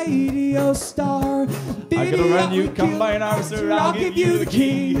the radio star. I got a brand new combine harvester, I'll give you the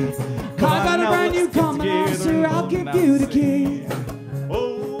key. I got a brand new combine harvester, I'll give you the key.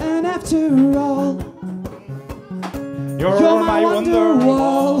 And after all, You're my wonder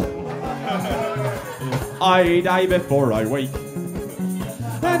wall. I die before I wake.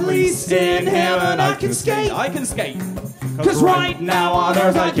 At least in heaven I can skate. I can skate. 'Cause right now on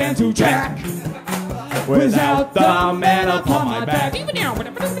earth I can't do jack without the man upon my back.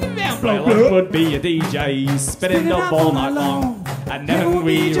 My life would be a DJ spinning up all night long. And then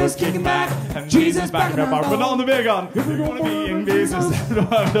we just kicking back and Jesus backing up our foot on the big gun. We wanna be in business,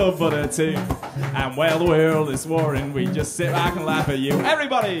 don't have no but a two. And while the world is warring, we just sit back and laugh at you.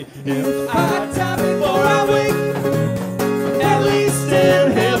 Everybody! If I die before I wake, at least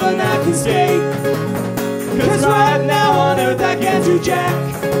in heaven I can skate. 'Cause right now on earth I can't do jack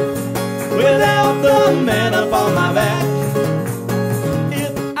without the man up on my back.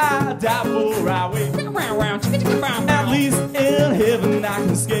 If I die before I wake, at least in heaven I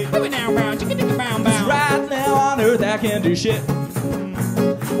can skate. 'Cause right now on earth I can't do shit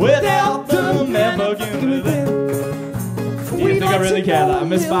without the man fucking with it. Do you think I really care that I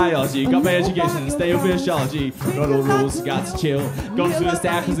miss biology? Got my education, stay with astrology. Got all rules, got to chill. Going through the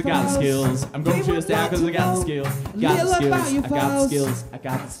stack cause I got the skills. I'm going through the stack cause I got the skill. Got the skills, I got the skills, I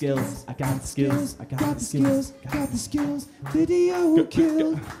got the skills, I got the skills, I got the skills, got the skills. Video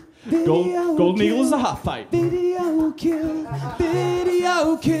kill. Golden Eagle is a hot pipe. Video kill.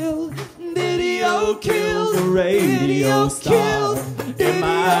 Video kill. Video kill. The radio star in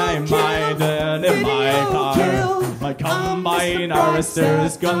my mind and in my car. My combine harvester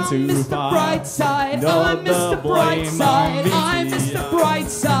has gone too far. Bright side, I'm Mr. Brightside, I'm Mr.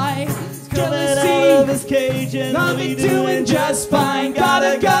 Brightside. Coming out of this cage and I'll be doing just fine.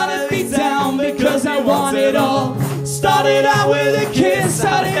 Gotta be down because I want it all. Started out with a kiss,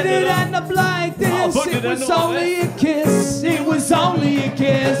 I didn't end up like this. It was only a kiss, it was only a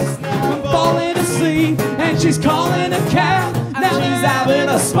kiss. I'm falling asleep and she's calling a cab. Now she's having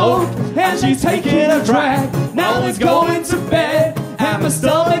a smoke and she's taking a drag. Now it's going to bed and my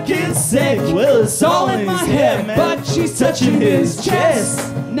stomach is sick. Well, it's all in my head, but she's touching his chest.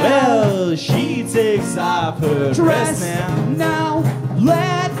 Well, she takes off her dress now.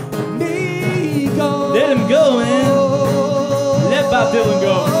 Let me go. Let him go, man. Let Bob Dylan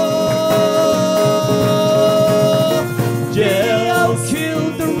go. Jealous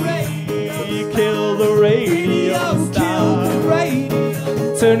killed the radio. Kill the radio star.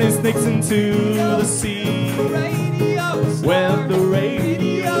 Turning snakes into the sea. When the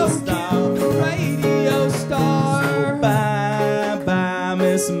radio star. So bye bye,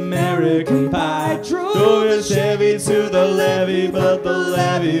 Miss American Pie. Drove a Chevy to the levee, but the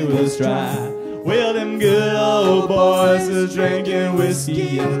levee was dry. Well, them good old boys was drinking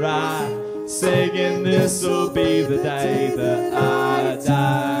whiskey and rye, singing this'll be the day that I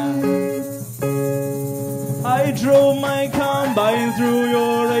die. I drove my combine through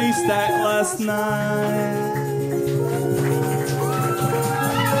your haystack last night.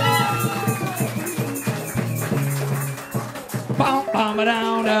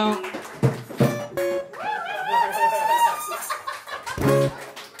 down, down.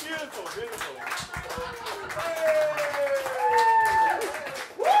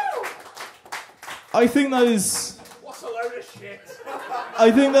 I think those. What a load of shit.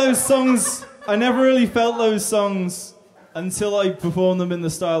 I think those songs. I never really felt those songs until I performed them in the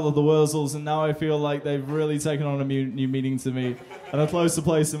style of the Wurzels, and now I feel like they've really taken on a new meaning to me and a closer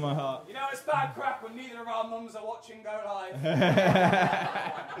place in my heart. You know it's bad crap when neither of our mums are watching Go Live.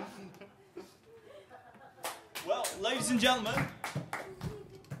 Well, ladies and gentlemen,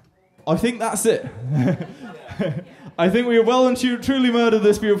 I think that's it. I think we have well and truly murdered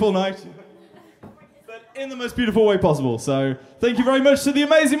this beautiful night, but in the most beautiful way possible. So thank you very much to the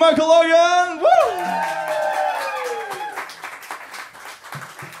amazing Michael Logan. Woo!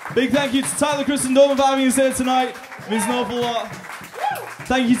 Big thank you to Tyler, Chris and Dawn for having us here tonight. It means an awful lot.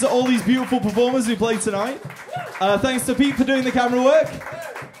 Thank you to all these beautiful performers who played tonight. Thanks to Pete for doing the camera work.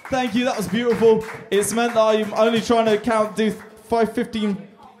 Thank you, that was beautiful. It's meant that I'm only trying to do 5, 15,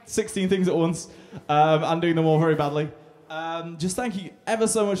 16 things at once. And doing them all very badly. Just thank you ever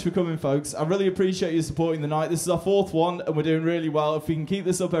so much for coming, folks. I really appreciate you supporting the night. This is our 4th one, and we're doing really well. If we can keep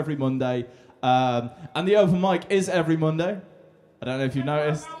this up every Monday. And the open mic is every Monday. I don't know if you've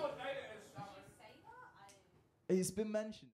noticed. It's been mentioned.